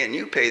money and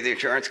you pay the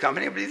insurance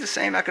company, it would be the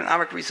same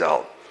economic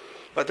result,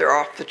 but they're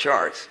off the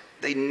charts.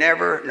 They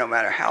never, no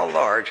matter how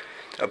large,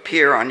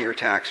 appear on your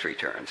tax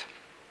returns.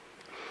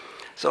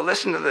 So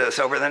listen to this.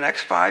 Over the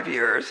next 5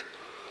 years,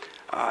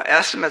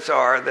 estimates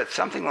are that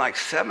something like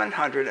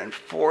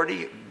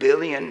 $740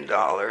 billion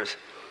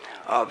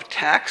of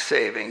tax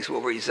savings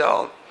will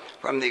result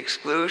from the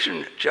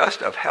exclusion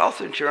just of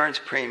health insurance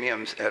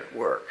premiums at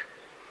work.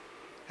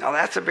 Now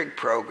that's a big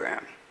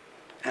program,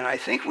 and I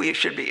think we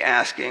should be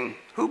asking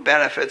who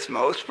benefits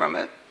most from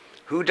it,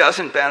 who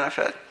doesn't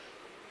benefit,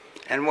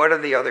 and what are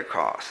the other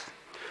costs?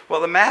 Well,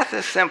 the math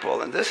is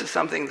simple, and this is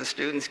something the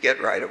students get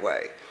right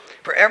away.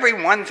 For every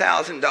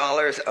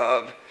 $1,000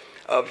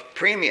 of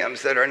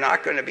premiums that are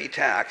not going to be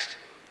taxed,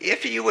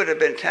 if you would have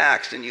been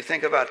taxed, and you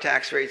think about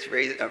tax rates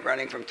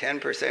running from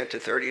 10% to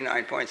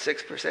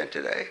 39.6%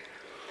 today,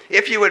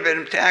 if you would have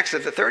been taxed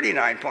at the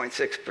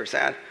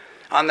 39.6%,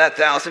 on that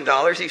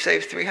 $1,000, you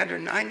save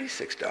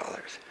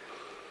 $396.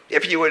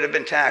 If you would have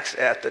been taxed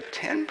at the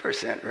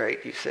 10%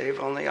 rate, you save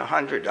only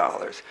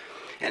 $100.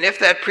 And if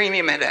that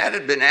premium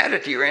had been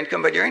added to your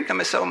income, but your income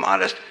is so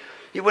modest,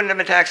 you wouldn't have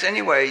been taxed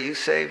anyway, you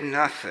save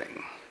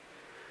nothing.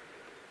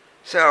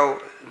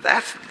 So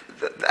that's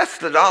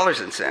the dollars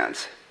and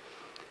cents.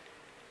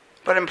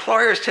 But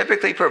employers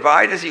typically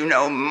provide, as you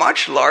know,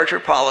 much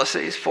larger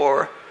policies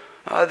for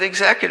the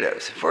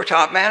executives, for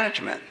top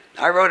management.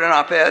 I wrote an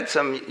op-ed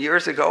some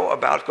years ago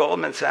about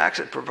Goldman Sachs.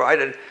 It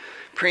provided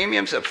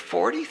premiums of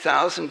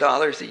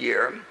 $40,000 a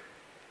year.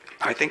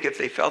 I think if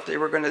they felt they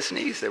were going to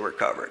sneeze, they were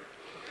covered.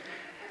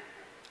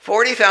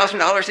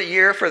 $40,000 a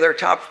year for their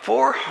top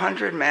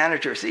 400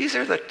 managers. These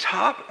are the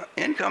top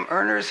income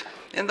earners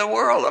in the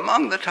world,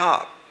 among the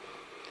top.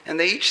 And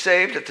they each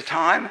saved, at the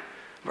time,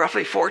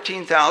 roughly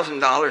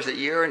 $14,000 a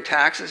year in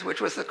taxes,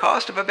 which was the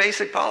cost of a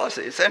basic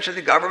policy. Essentially,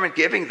 the government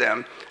giving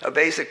them a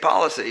basic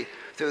policy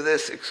through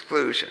this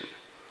exclusion.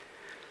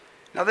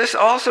 Now, this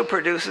also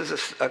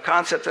produces a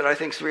concept that I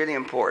think is really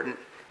important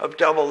of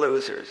double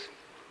losers.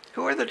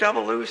 Who are the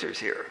double losers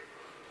here?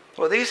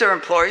 Well, these are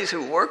employees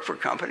who work for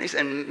companies,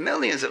 and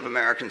millions of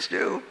Americans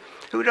do,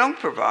 who don't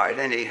provide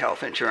any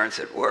health insurance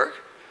at work.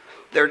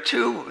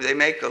 They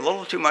make a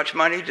little too much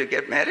money to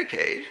get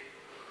Medicaid,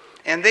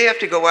 and they have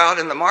to go out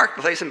in the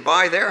marketplace and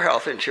buy their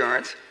health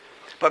insurance.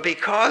 But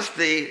because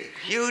the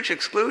huge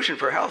exclusion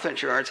for health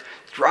insurance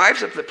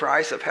drives up the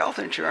price of health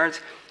insurance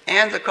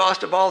and the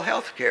cost of all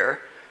health care,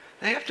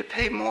 they have to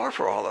pay more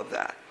for all of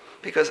that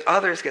because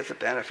others get the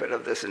benefit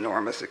of this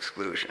enormous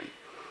exclusion.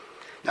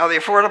 Now, the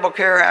Affordable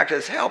Care Act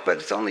has helped, but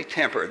it's only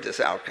tempered this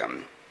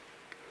outcome.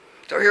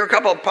 So here are a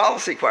couple of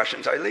policy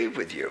questions I leave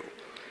with you.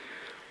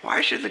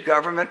 Why should the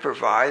government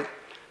provide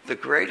the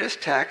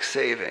greatest tax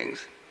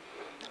savings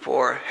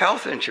for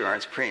health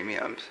insurance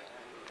premiums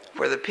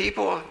for the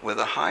people with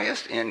the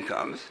highest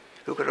incomes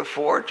who could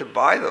afford to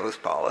buy those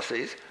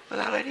policies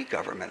without any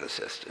government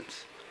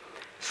assistance?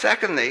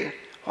 Secondly,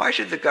 why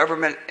should the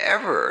government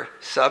ever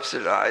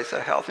subsidize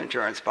a health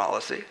insurance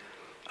policy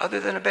other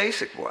than a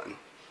basic one?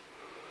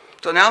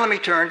 So now let me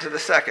turn to the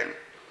second,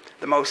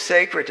 the most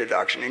sacred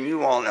deduction, and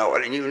you all know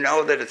it, and you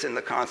know that it's in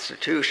the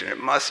Constitution. It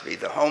must be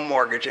the home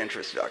mortgage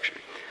interest deduction.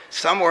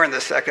 Somewhere in the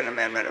Second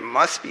Amendment, it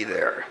must be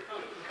there.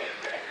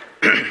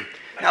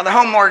 Now, the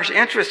home mortgage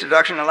interest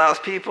deduction allows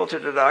people to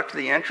deduct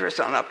the interest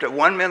on up to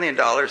 $1 million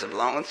of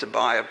loans to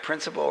buy a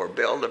principal or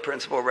build a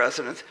principal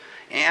residence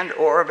and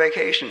or a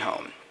vacation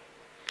home.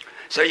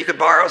 So you could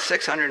borrow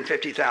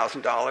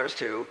 $650,000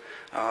 to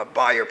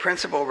buy your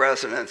principal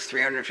residence,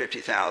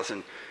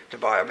 $350,000 to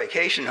buy a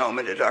vacation home,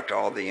 and deduct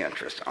all the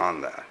interest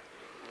on that.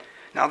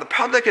 Now, the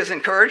public is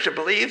encouraged to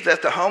believe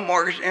that the home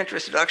mortgage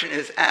interest deduction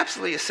is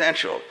absolutely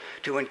essential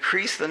to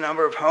increase the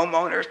number of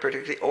homeowners,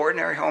 particularly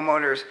ordinary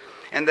homeowners,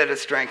 and that it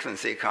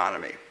strengthens the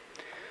economy.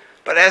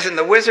 But as in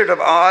The Wizard of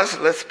Oz,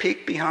 let's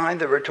peek behind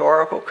the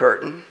rhetorical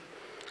curtain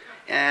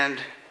and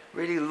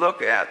really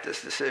look at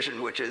this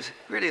decision, which is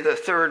really the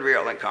third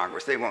rail in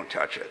Congress. They won't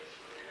touch it.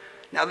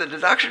 Now, the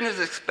deduction is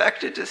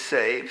expected to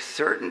save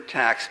certain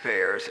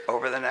taxpayers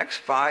over the next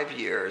 5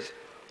 years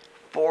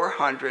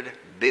 $400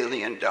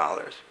 billion.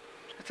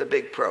 That's a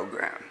big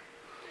program.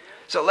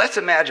 So let's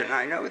imagine,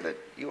 I know that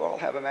you all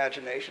have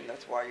imagination,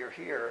 that's why you're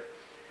here,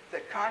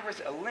 that Congress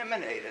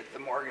eliminated the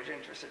mortgage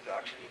interest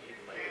deduction.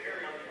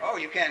 Oh,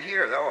 you can't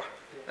hear, though.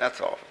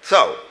 That's awful.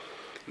 So,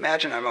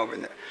 imagine I'm over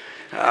there.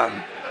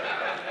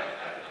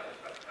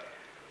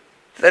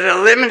 That it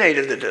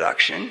eliminated the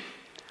deduction,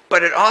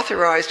 but it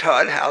authorized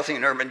HUD, Housing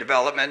and Urban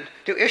Development,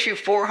 to issue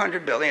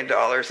 $400 billion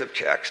of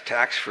checks,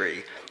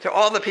 tax-free, to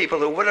all the people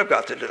who would have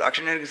got the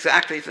deduction in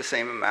exactly the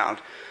same amount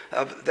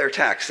of their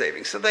tax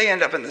savings. So they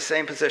end up in the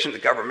same position. The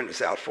government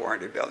is out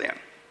 $400 billion.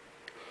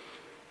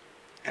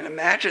 And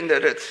imagine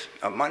that it's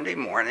a Monday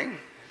morning,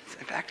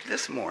 in fact,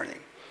 this morning,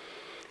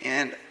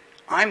 and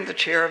I'm the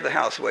chair of the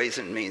House Ways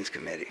and Means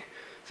Committee,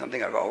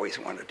 something I've always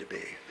wanted to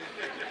be.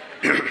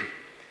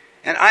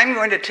 And I'm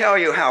going to tell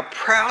you how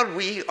proud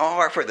we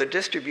are for the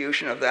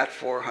distribution of that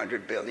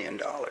 $400 billion.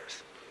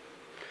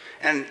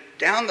 And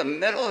down the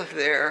middle of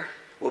there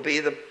will be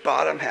the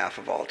bottom half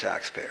of all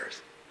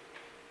taxpayers.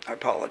 I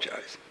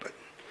apologize, but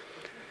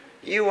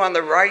you on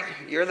the right,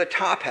 you're the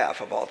top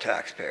half of all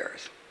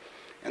taxpayers.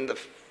 And the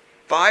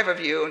 5 of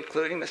you,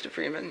 including Mr.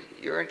 Freeman,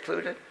 you're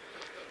included,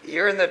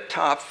 you're in the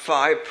top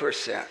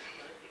 5%.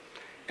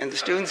 And the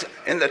students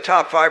in the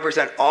top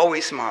 5%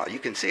 always smile. You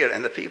can see it,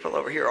 and the people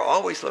over here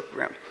always look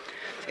grim.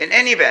 In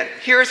any event,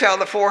 here's how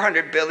the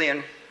 $400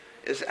 billion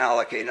is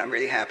allocated. I'm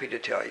really happy to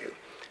tell you.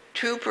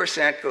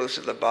 2% goes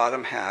to the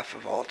bottom half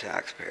of all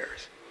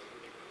taxpayers.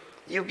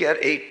 You get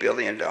 $8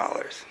 billion.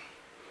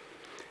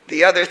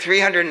 The other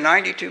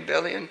 $392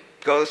 billion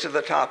goes to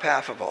the top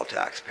half of all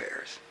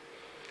taxpayers.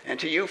 And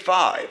to you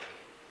 5,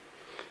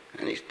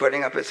 and he's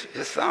putting up his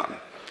thumb,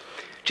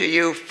 to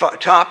you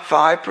top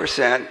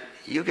 5%,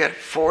 you get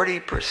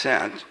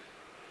 40%,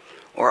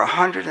 or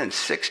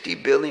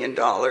 $160 billion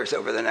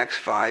over the next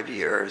 5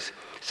 years,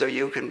 so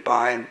you can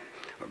buy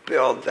or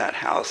build that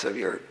house of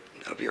your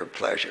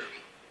pleasure.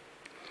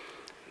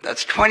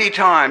 That's 20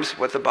 times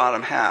what the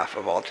bottom half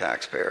of all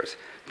taxpayers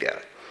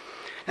get.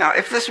 Now,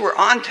 if this were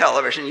on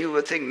television, you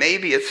would think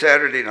maybe it's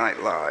Saturday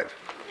Night Live.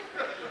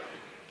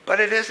 But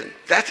it isn't.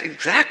 That's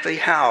exactly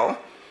how,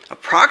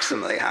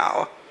 approximately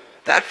how,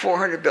 that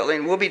 $400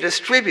 billion will be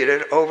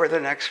distributed over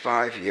the next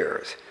 5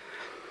 years.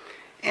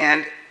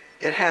 And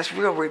it has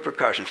real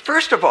repercussions.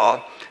 First of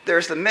all,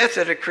 there's the myth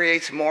that it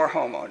creates more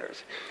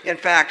homeowners. In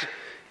fact,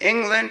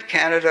 England,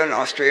 Canada, and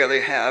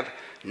Australia have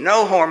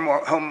no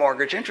home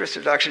mortgage interest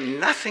deduction,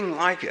 nothing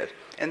like it.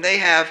 And they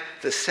have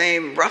the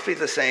same, roughly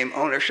the same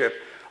ownership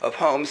of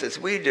homes as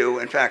we do.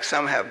 In fact,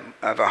 some have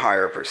a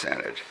higher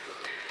percentage.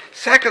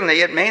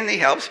 Secondly, it mainly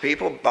helps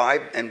people buy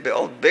and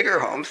build bigger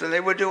homes than they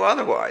would do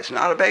otherwise,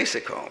 not a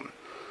basic home.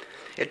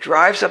 It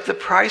drives up the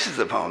prices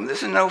of homes.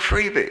 This is no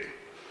freebie.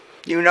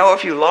 You know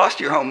if you lost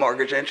your home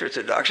mortgage interest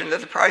deduction that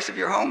the price of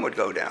your home would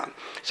go down.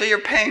 So you're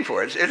paying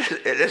for it.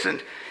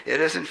 It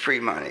isn't free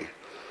money.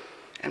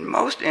 And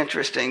most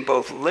interesting,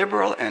 both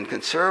liberal and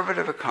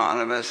conservative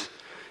economists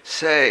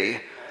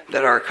say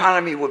that our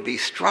economy would be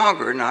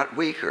stronger, not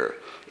weaker,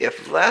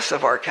 if less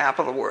of our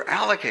capital were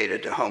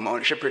allocated to home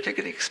ownership,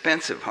 particularly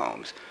expensive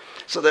homes,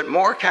 so that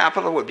more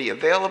capital would be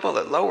available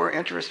at lower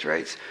interest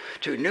rates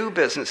to new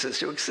businesses,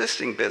 to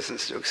existing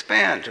businesses, to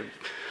expand, to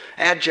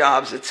add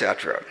jobs,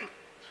 etc.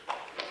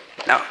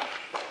 Now,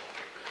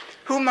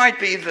 who might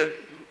be the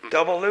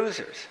double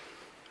losers?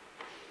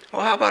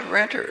 Well, how about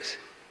renters?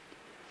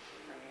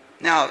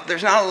 Now,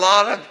 there's not a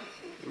lot of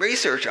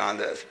research on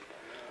this,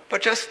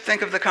 but just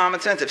think of the common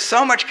sense. If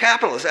so much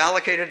capital is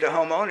allocated to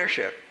home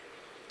ownership,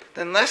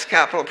 then less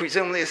capital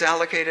presumably is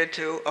allocated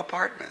to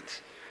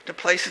apartments, to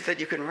places that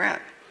you can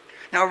rent.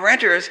 Now,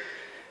 renters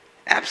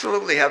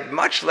absolutely have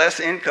much less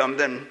income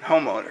than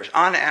homeowners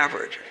on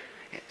average.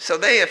 So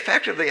they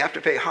effectively have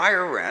to pay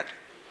higher rent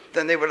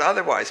than they would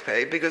otherwise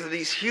pay because of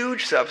these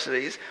huge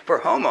subsidies for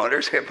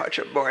homeowners who have much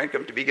more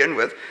income to begin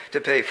with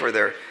to pay for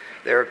their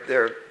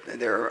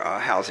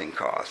housing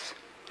costs.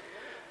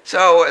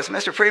 So, as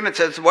Mr. Friedman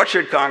says, what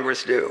should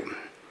Congress do?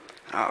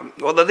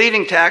 Well, the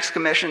leading tax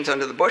commissions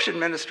under the Bush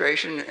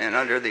administration and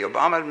under the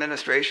Obama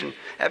administration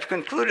have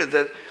concluded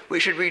that we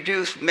should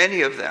reduce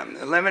many of them,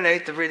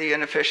 eliminate the really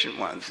inefficient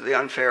ones, the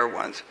unfair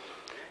ones,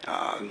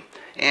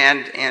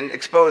 and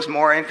expose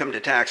more income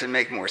to tax and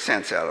make more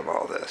sense out of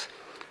all this.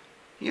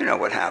 You know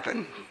what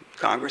happened.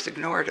 Congress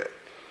ignored it.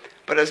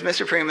 But as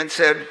Mr. Freeman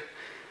said,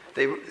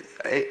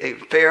 a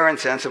fair and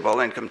sensible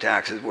income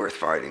tax is worth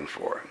fighting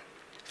for.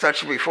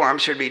 Such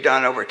reforms should be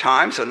done over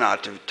time so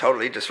not to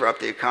totally disrupt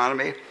the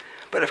economy.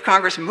 But if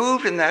Congress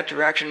moved in that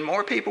direction,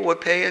 more people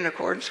would pay in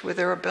accordance with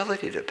their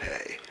ability to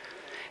pay.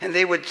 And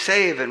they would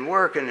save and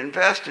work and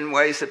invest in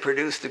ways that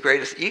produce the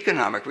greatest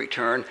economic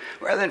return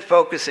rather than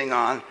focusing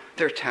on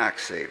their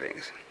tax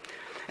savings.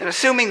 And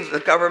assuming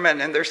the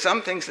government, and there's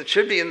some things that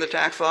should be in the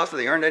tax laws,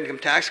 the Earned Income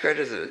Tax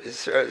Credit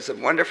is a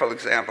wonderful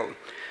example.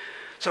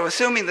 So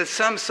assuming that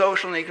some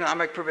social and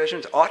economic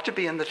provisions ought to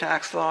be in the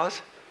tax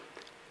laws,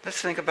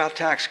 let's think about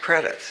tax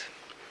credits.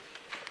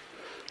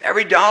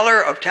 Every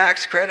dollar of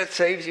tax credit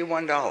saves you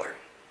 $1.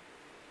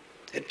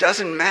 It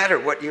doesn't matter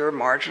what your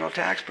marginal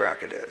tax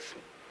bracket is.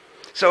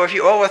 So if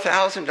you owe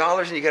 $1,000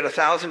 and you get a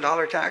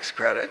 $1,000 tax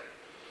credit,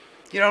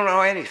 you don't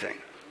owe anything.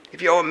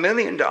 If you owe $1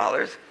 million,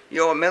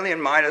 you owe $1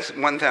 million minus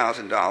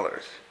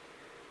 $1,000.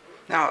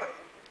 Now,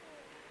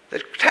 the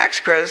tax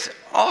credits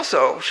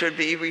also should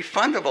be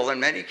refundable in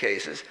many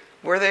cases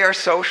where they are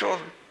social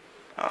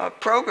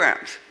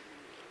programs.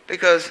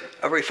 Because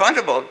a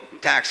refundable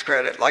tax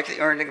credit, like the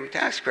Earned Income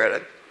Tax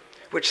Credit,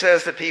 which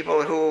says that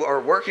people who are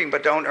working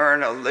but don't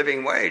earn a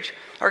living wage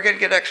are going to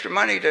get extra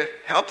money to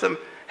help them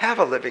have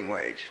a living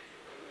wage.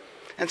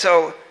 And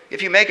so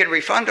if you make it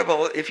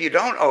refundable, if you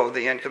don't owe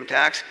the income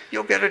tax,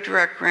 you'll get a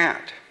direct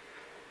grant.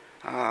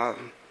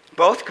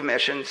 Both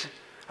commissions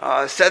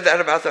said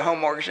that about the home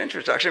mortgage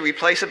interest deduction,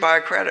 replace it by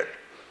a credit.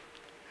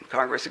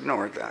 Congress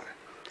ignored that.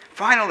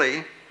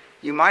 Finally,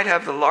 you might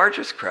have the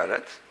largest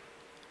credits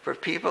for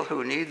people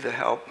who need the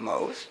help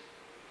most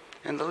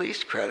and the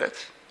least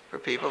credits for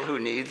people who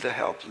need the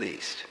help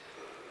least.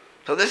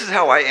 So this is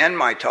how I end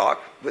my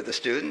talk with the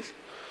students,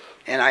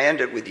 and I end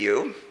it with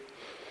you.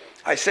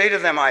 I say to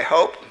them, I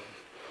hope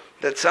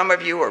that some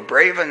of you are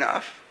brave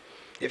enough,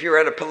 if you're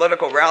at a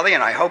political rally,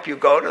 and I hope you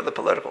go to the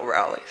political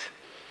rallies,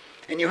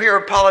 and you hear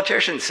a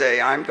politician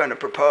say, I'm going to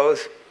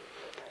propose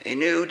a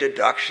new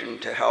deduction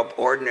to help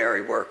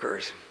ordinary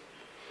workers,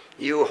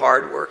 you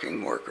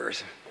hardworking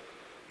workers,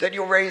 that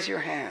you'll raise your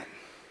hand.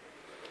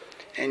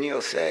 And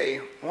you'll say,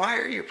 why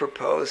are you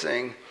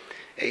proposing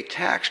a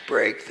tax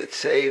break that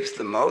saves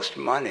the most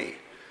money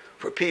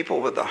for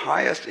people with the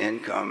highest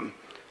income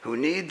who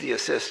need the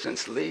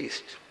assistance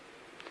least,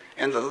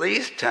 and the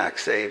least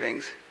tax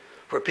savings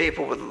for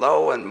people with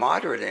low and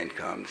moderate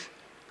incomes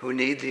who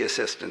need the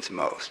assistance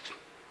most?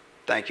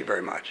 Thank you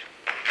very much.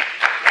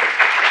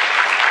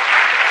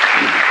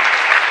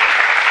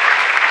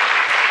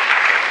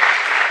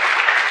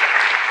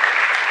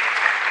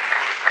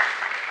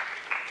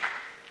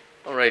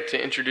 All right,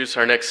 to introduce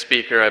our next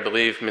speaker, I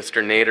believe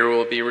Mr. Nader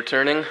will be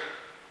returning.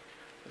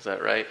 Is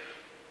that right?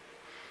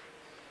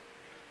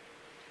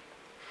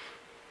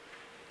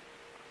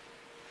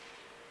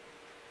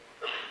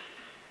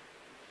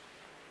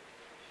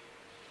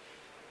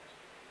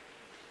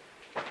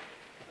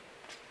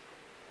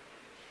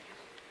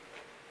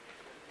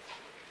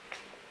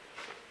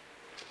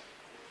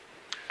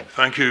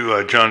 Thank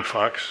you, John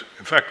Fox.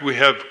 In fact, we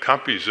have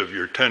copies of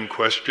your 10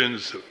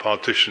 questions that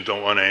politicians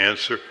don't want to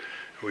answer.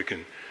 We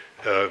can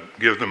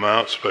give them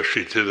out,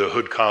 especially to the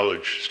Hood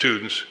College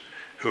students.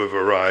 who have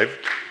arrived.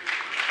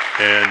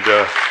 And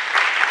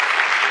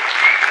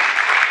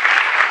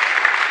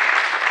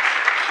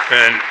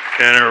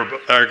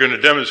are going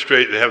to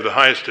demonstrate they have the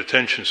highest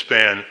attention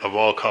span of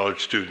all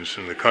college students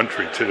in the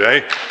country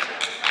today.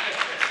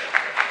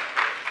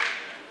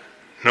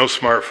 No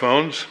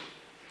smartphones.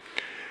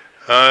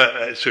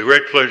 It's a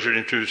great pleasure to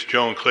introduce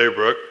Joan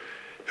Claybrook,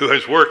 who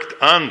has worked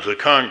on the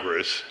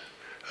Congress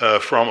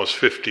for almost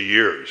 50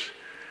 years.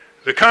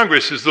 The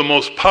Congress is the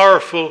most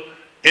powerful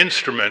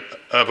instrument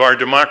of our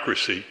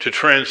democracy to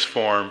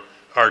transform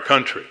our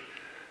country.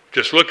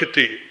 Just look at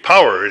the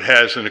power it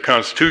has in the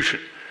Constitution.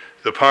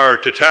 The power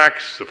to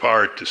tax, the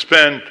power to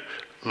spend,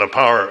 the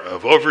power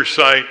of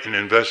oversight and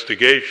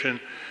investigation,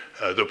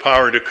 the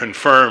power to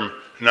confirm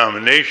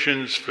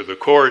nominations for the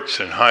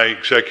courts and high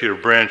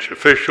executive branch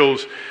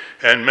officials,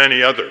 and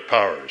many other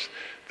powers.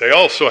 They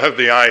also have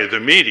the eye of the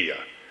media,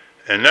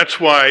 and that's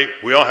why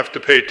we all have to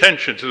pay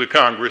attention to the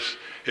Congress.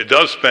 It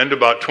does spend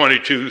about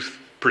 22%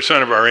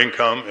 of our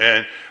income,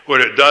 and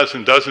what it does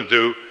and doesn't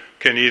do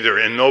can either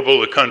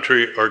ennoble the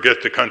country or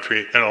get the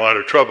country in a lot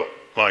of trouble,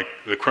 like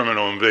the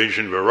criminal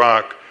invasion of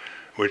Iraq,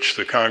 which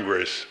the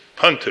Congress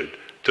punted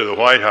to the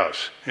White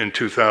House in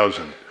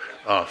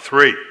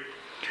 2003.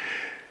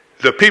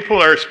 The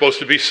people are supposed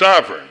to be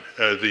sovereign.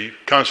 The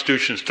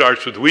Constitution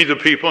starts with we the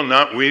people,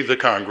 not we the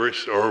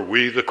Congress or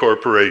we the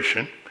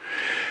corporation.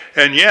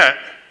 And yet,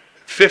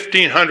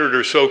 1,500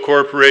 or so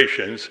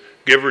corporations,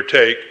 give or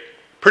take,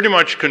 pretty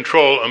much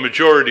control a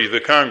majority of the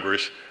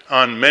Congress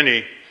on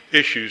many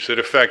issues that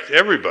affect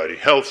everybody: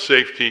 health,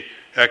 safety,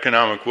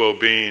 economic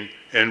well-being,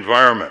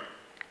 environment.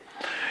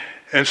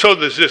 And so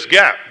there's this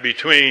gap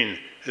between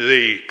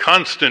the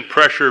constant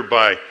pressure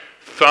by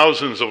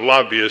thousands of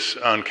lobbyists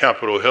on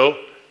Capitol Hill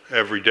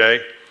every day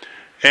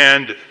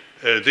and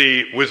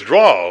the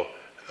withdrawal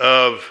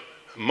of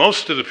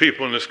most of the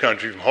people in this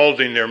country from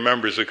holding their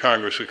members of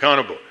Congress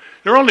accountable.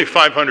 There are only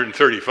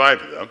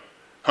 535 of them,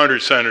 100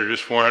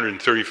 senators,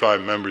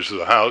 435 members of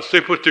the House.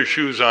 They put their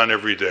shoes on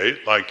every day,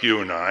 like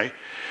you and I.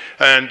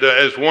 And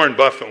as Warren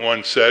Buffett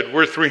once said,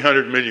 we're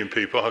 300 million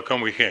people. How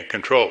come we can't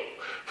control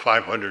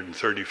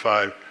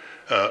 535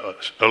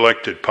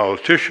 elected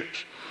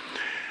politicians?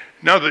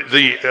 Now,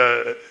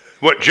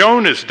 what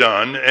Joan has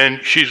done,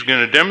 and she's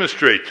going to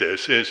demonstrate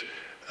this, is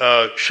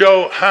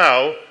show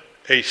how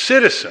a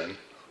citizen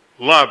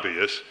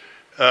lobbyist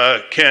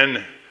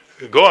can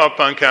go up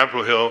on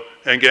Capitol Hill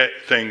and get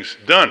things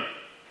done.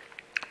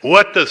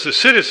 What does the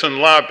citizen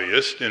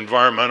lobbyist,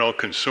 environmental,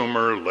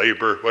 consumer,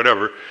 labor,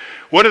 whatever,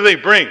 what do they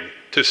bring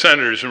to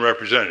senators and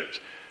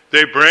representatives?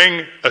 They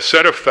bring a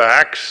set of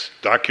facts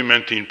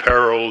documenting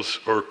perils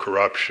or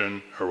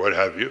corruption or what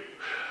have you.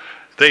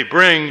 They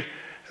bring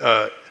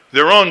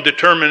their own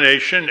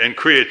determination and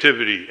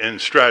creativity and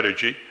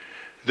strategy.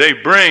 They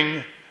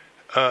bring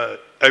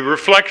a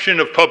reflection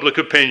of public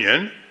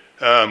opinion.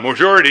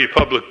 Majority of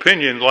public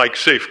opinion like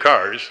safe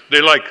cars.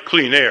 They like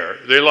clean air.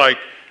 They like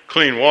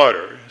clean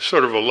water.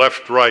 Sort of a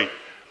left-right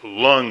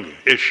lung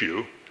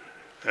issue,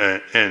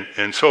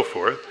 and so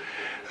forth.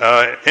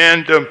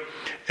 And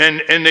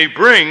they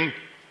bring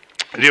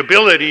the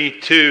ability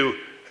to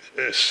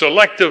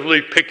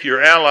selectively pick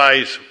your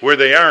allies where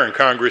they are in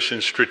Congress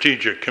in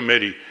strategic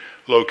committee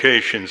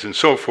locations and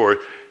so forth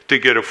to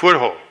get a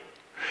foothold.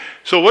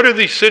 So what are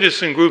these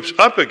citizen groups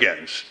up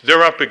against?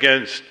 They're up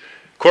against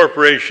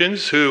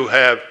corporations who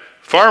have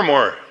far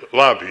more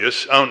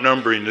lobbyists,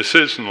 outnumbering the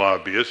citizen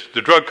lobbyists.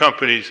 The drug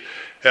companies,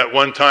 at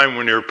one time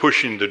when they were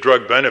pushing the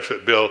drug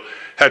benefit bill,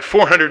 had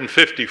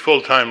 450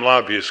 full-time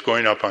lobbyists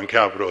going up on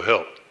Capitol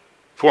Hill.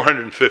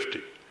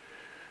 450.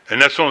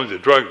 And that's only the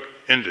drug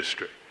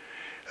industry.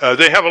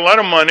 They have a lot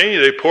of money.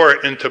 They pour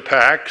it into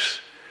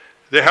PACs.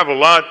 They have a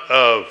lot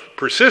of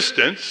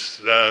persistence.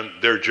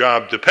 Their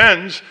job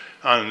depends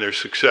on their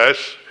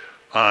success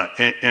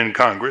in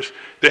Congress.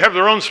 They have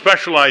their own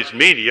specialized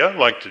media,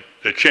 like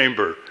the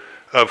Chamber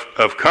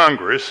of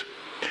Congress,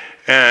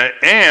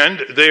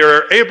 and they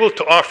are able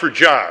to offer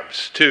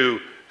jobs to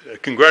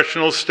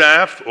congressional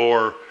staff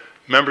or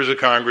members of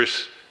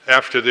Congress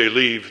after they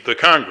leave the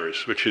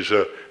Congress, which is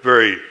a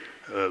very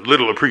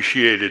little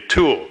appreciated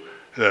tool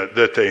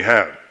that they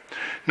have.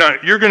 Now,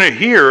 you're going to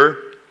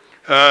hear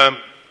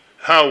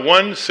how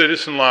one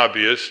citizen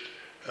lobbyist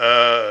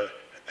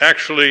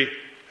actually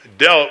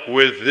dealt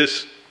with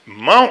this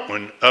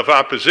mountain of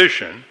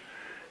opposition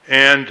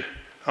and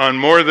on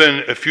more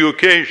than a few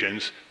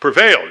occasions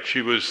prevailed.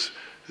 She was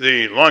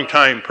the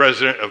longtime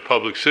president of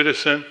Public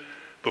Citizen.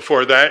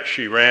 Before that,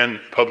 she ran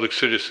Public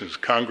Citizens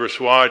Congress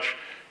Watch.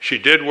 She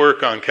did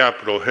work on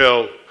Capitol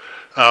Hill,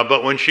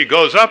 but when she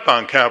goes up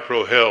on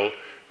Capitol Hill,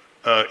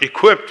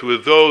 equipped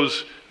with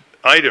those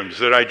items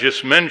that I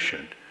just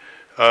mentioned,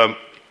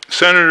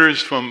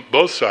 senators from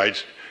both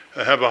sides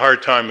have a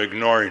hard time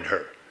ignoring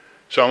her.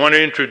 So I want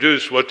to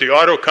introduce what the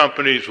auto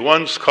companies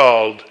once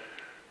called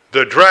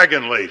the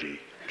Dragon Lady,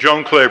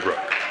 Joan Claybrook.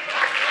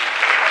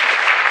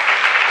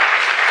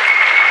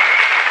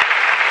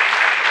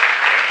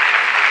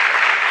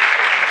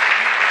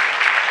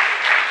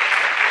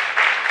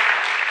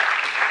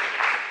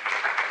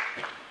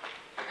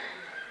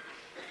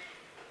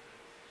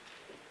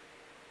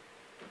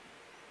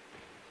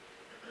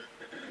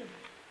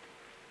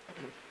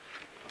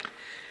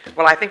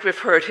 Well, I think we've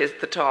heard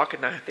the talk,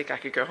 and I think I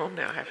could go home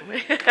now, haven't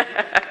we?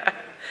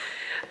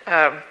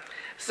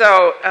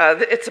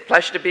 It's a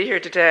pleasure to be here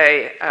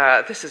today.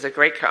 This is a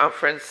great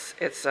conference.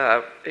 It's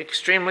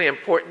extremely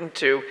important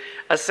to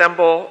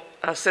assemble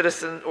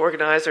citizen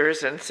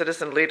organizers and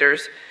citizen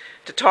leaders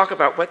to talk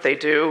about what they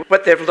do,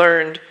 what they've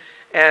learned,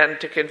 and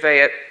to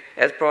convey it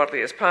as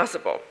broadly as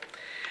possible.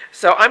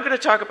 So I'm going to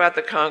talk about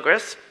the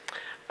Congress,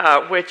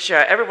 which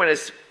everyone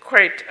is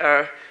quite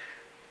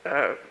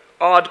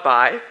awed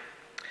by.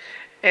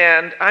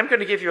 And I'm going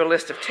to give you a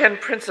list of 10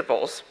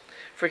 principles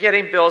for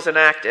getting bills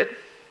enacted,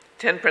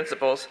 10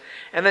 principles,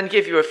 and then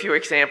give you a few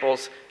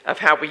examples of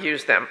how we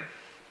use them.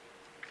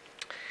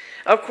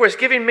 Of course,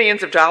 giving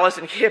millions of dollars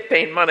in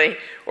campaign money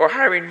or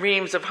hiring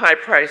reams of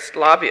high-priced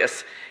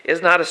lobbyists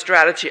is not a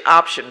strategy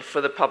option for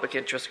the public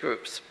interest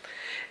groups.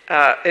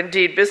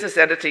 Indeed, business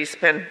entities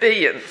spend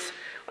billions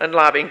on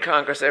lobbying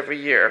Congress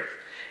every year.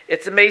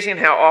 It's amazing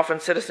how often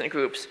citizen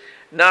groups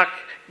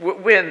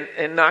win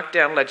and knock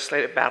down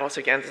legislative battles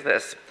against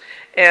this.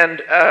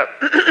 And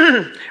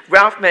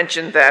Ralph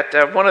mentioned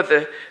that one of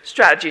the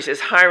strategies is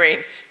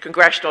hiring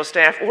congressional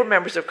staff or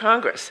members of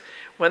Congress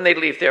when they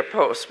leave their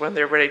posts, when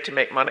they're ready to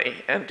make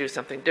money and do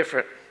something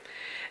different.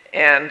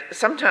 And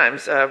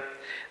sometimes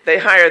they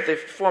hire the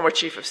former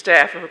chief of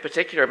staff of a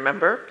particular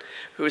member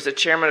who is the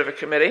chairman of a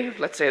committee,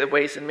 let's say the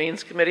Ways and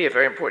Means Committee, a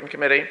very important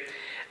committee,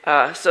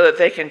 so that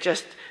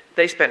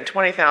they spend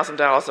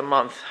 $20,000 a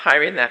month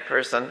hiring that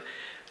person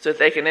so that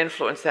they can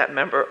influence that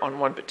member on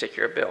one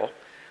particular bill.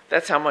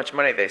 That's how much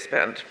money they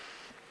spend.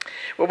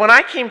 Well, when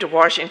I came to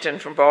Washington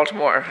from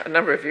Baltimore a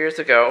number of years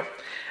ago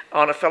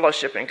on a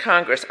fellowship in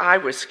Congress, I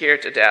was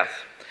scared to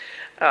death.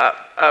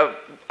 A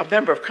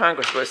member of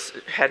Congress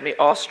had me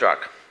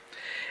awestruck.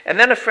 And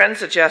then a friend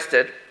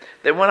suggested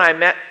that when I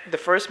met the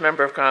first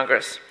member of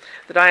Congress,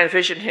 that I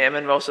envisioned him,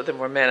 and most of them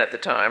were men at the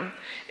time,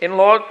 in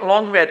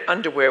long red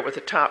underwear with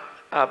a top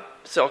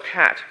silk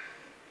hat.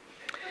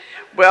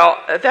 Well,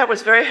 that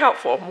was very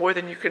helpful, more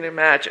than you can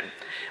imagine.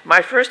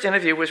 My first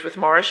interview was with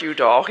Morris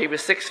Udall. He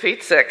was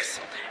 6'6",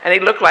 and he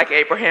looked like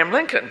Abraham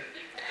Lincoln.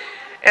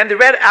 And the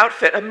red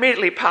outfit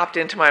immediately popped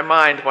into my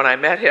mind when I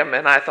met him,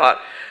 and I thought,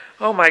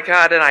 oh my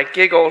God, and I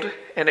giggled,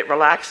 and it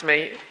relaxed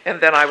me,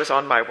 and then I was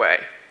on my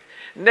way.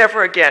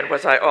 Never again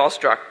was I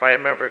awestruck by a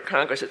member of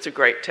Congress. It's a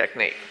great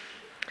technique.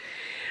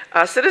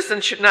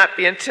 Citizens should not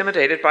be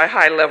intimidated by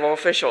high-level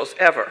officials,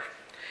 ever.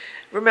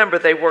 Remember,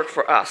 they work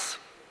for us.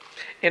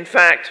 In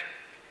fact,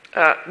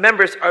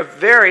 members are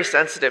very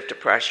sensitive to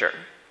pressure,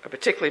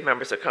 particularly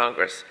members of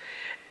Congress,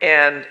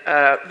 and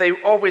they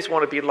always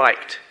want to be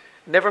liked.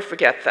 Never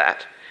forget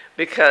that,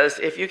 because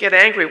if you get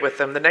angry with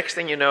them, the next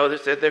thing you know,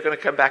 they're going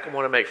to come back and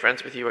want to make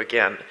friends with you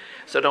again,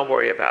 so don't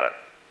worry about it.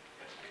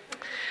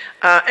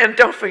 And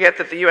don't forget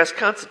that the U.S.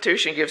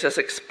 Constitution gives us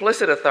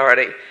explicit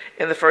authority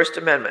in the First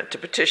Amendment to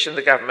petition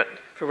the government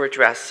for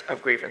redress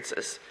of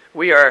grievances.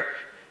 We are,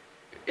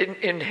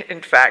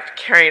 in fact,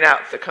 carrying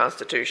out the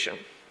Constitution.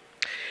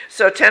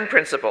 So 10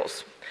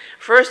 principles.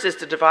 First is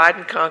to divide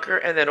and conquer,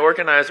 and then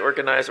organize,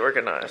 organize,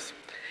 organize.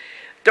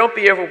 Don't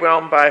be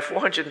overwhelmed by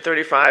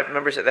 435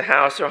 members of the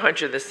House or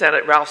 100 of the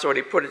Senate. Ralph's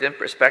already put it in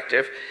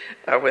perspective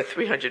with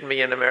 300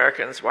 million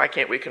Americans. Why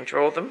can't we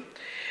control them?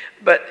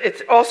 But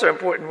it's also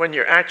important when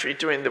you're actually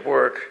doing the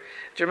work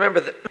to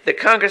remember that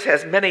Congress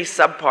has many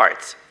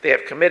subparts. They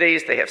have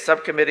committees, they have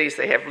subcommittees,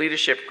 they have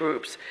leadership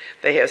groups,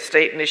 they have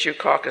state and issue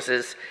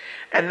caucuses,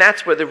 and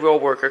that's where the real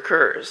work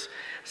occurs.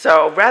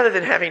 So rather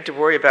than having to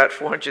worry about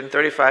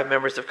 435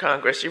 members of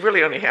Congress, you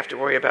really only have to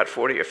worry about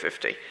 40 or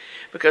 50,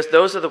 because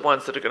those are the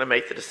ones that are going to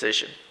make the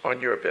decision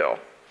on your bill.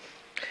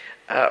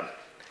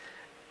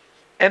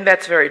 And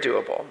that's very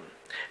doable.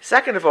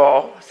 Second of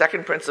all,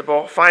 second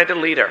principle, find a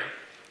leader.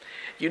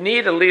 You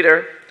need a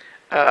leader,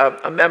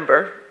 a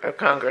member of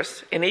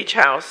Congress in each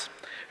house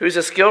who's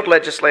a skilled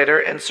legislator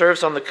and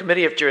serves on the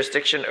committee of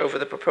jurisdiction over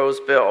the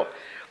proposed bill.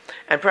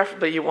 And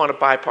preferably you want a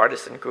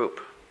bipartisan group,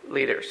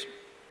 leaders.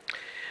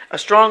 A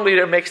strong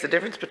leader makes the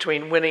difference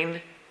between winning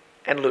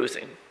and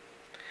losing.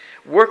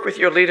 Work with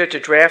your leader to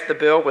draft the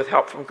bill with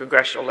help from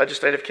Congressional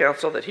Legislative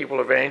Council that he will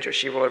arrange or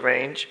she will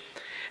arrange.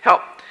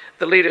 Help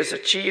the leaders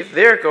achieve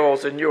their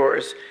goals and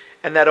yours,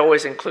 and that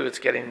always includes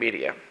getting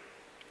media.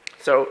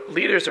 So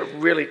leaders are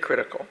really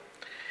critical.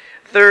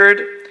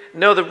 Third,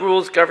 know the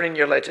rules governing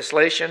your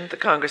legislation. The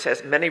Congress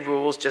has many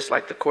rules, just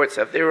like the courts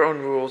have their own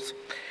rules.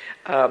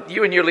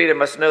 You and your leader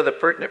must know the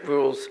pertinent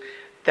rules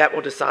that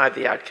will decide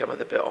the outcome of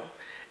the bill.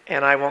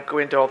 And I won't go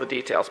into all the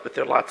details, but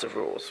there are lots of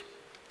rules.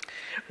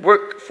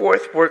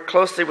 Fourth, work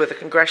closely with the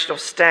congressional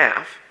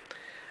staff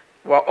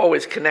while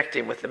always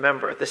connecting with the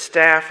member. The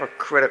staff are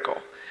critical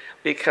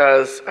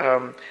because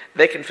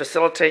they can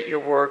facilitate your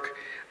work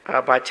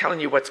by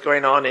telling you what's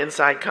going on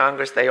inside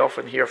Congress. They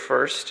often hear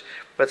first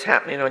what's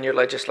happening on your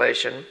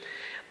legislation.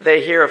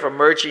 They hear of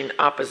emerging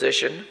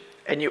opposition,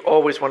 and you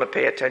always want to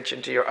pay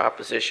attention to your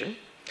opposition.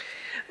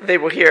 They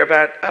will hear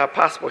about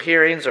possible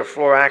hearings or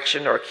floor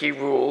action or key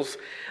rules.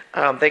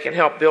 They can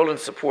help build and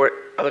support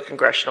other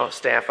congressional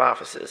staff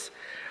offices.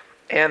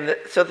 And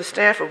so the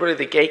staff are really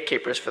the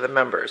gatekeepers for the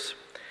members.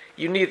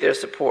 you need their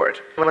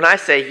support. When I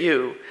say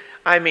you,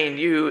 I mean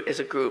you as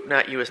a group,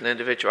 not you as an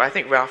individual. I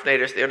think Ralph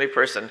Nader is the only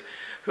person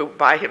who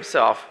by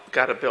himself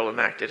got a bill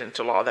enacted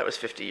into law. That was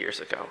 50 years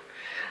ago.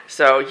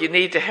 So you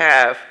need to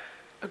have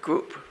a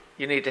group.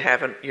 You need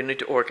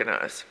to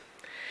organize.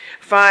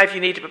 5, you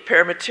need to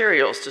prepare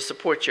materials to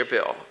support your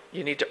bill.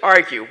 You need to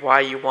argue why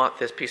you want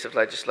this piece of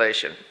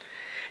legislation.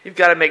 You've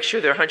got to make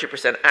sure they're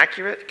 100%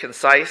 accurate,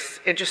 concise,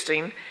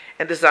 interesting,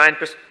 and designed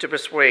to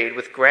persuade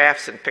with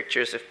graphs and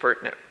pictures if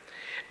pertinent.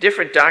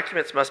 Different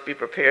documents must be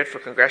prepared for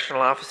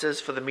congressional offices,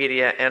 for the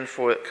media, and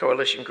for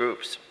coalition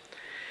groups.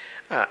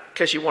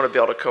 Because you want to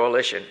build a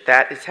coalition.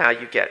 That is how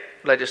you get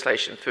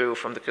legislation through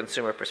from the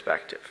consumer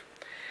perspective.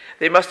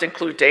 They must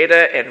include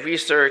data and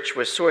research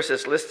with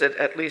sources listed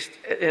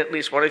in at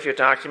least one of your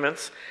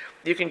documents.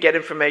 You can get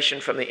information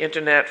from the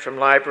internet, from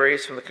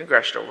libraries, from the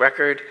Congressional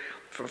Record,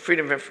 from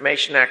Freedom of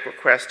Information Act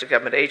requests to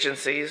government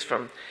agencies,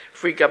 from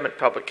free government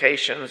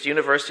publications,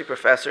 university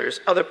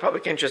professors, other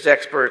public interest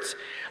experts,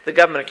 the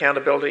Government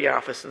Accountability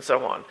Office, and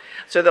so on.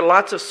 So there are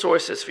lots of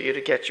sources for you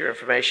to get your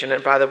information,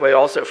 and by the way,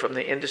 also from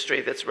the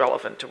industry that's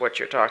relevant to what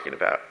you're talking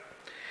about.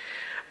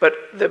 But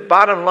the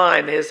bottom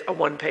line is a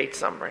one-page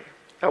summary.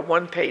 A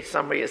one-page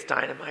summary is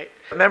dynamite.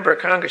 A member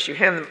of Congress, you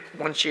hand them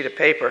one sheet of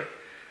paper.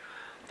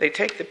 They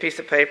take the piece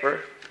of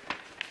paper,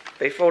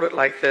 they fold it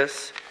like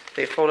this,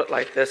 they fold it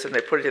like this, and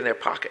they put it in their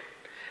pocket.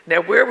 Now,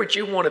 where would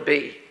you want to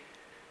be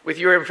with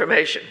your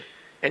information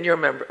and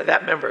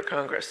that member of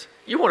Congress?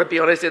 You want to be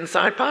on his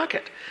inside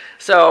pocket.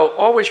 So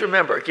always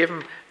remember, give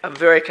him a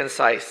very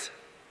concise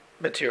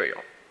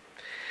material.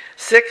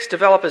 6,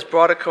 develop as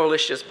broad a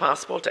coalition as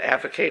possible to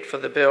advocate for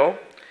the bill.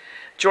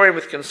 Join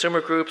with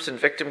consumer groups and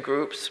victim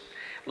groups,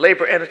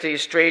 labor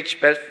entities, trade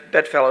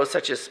bedfellows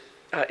such as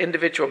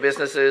individual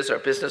businesses or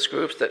business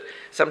groups that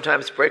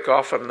sometimes break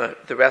off from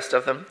the rest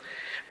of them,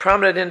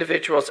 prominent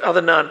individuals,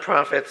 other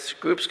nonprofits,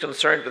 groups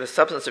concerned with the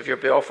substance of your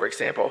bill, for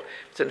example,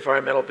 it's an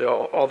environmental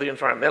bill, all the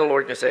environmental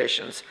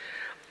organizations,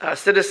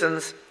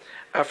 citizens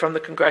from the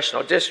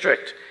congressional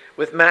district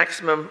with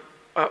maximum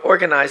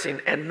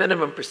organizing and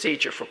minimum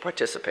procedure for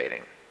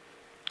participating.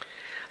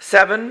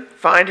 7,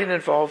 find and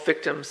involve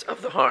victims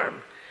of the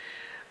harm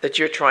that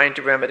you're trying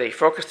to remedy,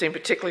 focusing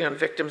particularly on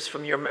victims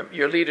from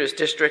your leader's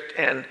district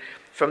and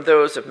from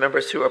those of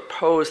members who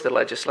oppose the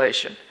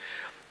legislation.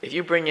 If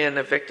you bring in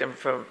a victim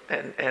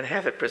and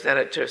have it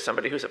presented to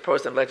somebody who's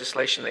opposed the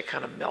legislation, they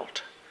kind of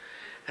melt.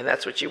 And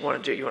that's what you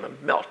want to do. You want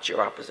to melt your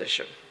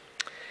opposition.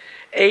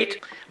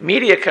 8,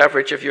 media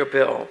coverage of your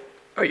bill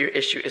or your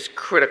issue is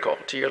critical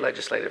to your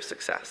legislative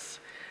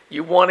success.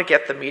 You want to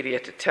get the media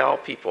to tell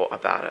people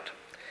about it.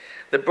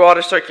 The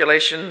broader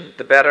circulation,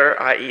 the better,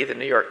 i.e. the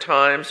New York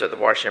Times or the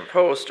Washington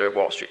Post or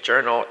Wall Street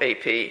Journal,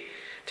 AP,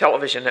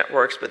 television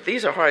networks, but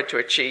these are hard to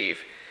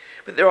achieve.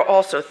 But there are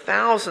also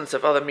thousands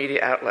of other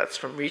media outlets,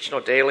 from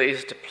regional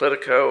dailies to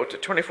Politico to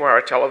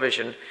 24-hour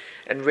television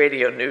and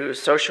radio news,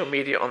 social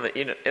media on the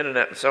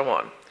internet, and so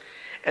on.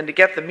 And to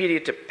get the media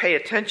to pay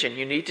attention,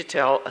 you need to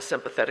tell a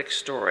sympathetic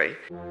story.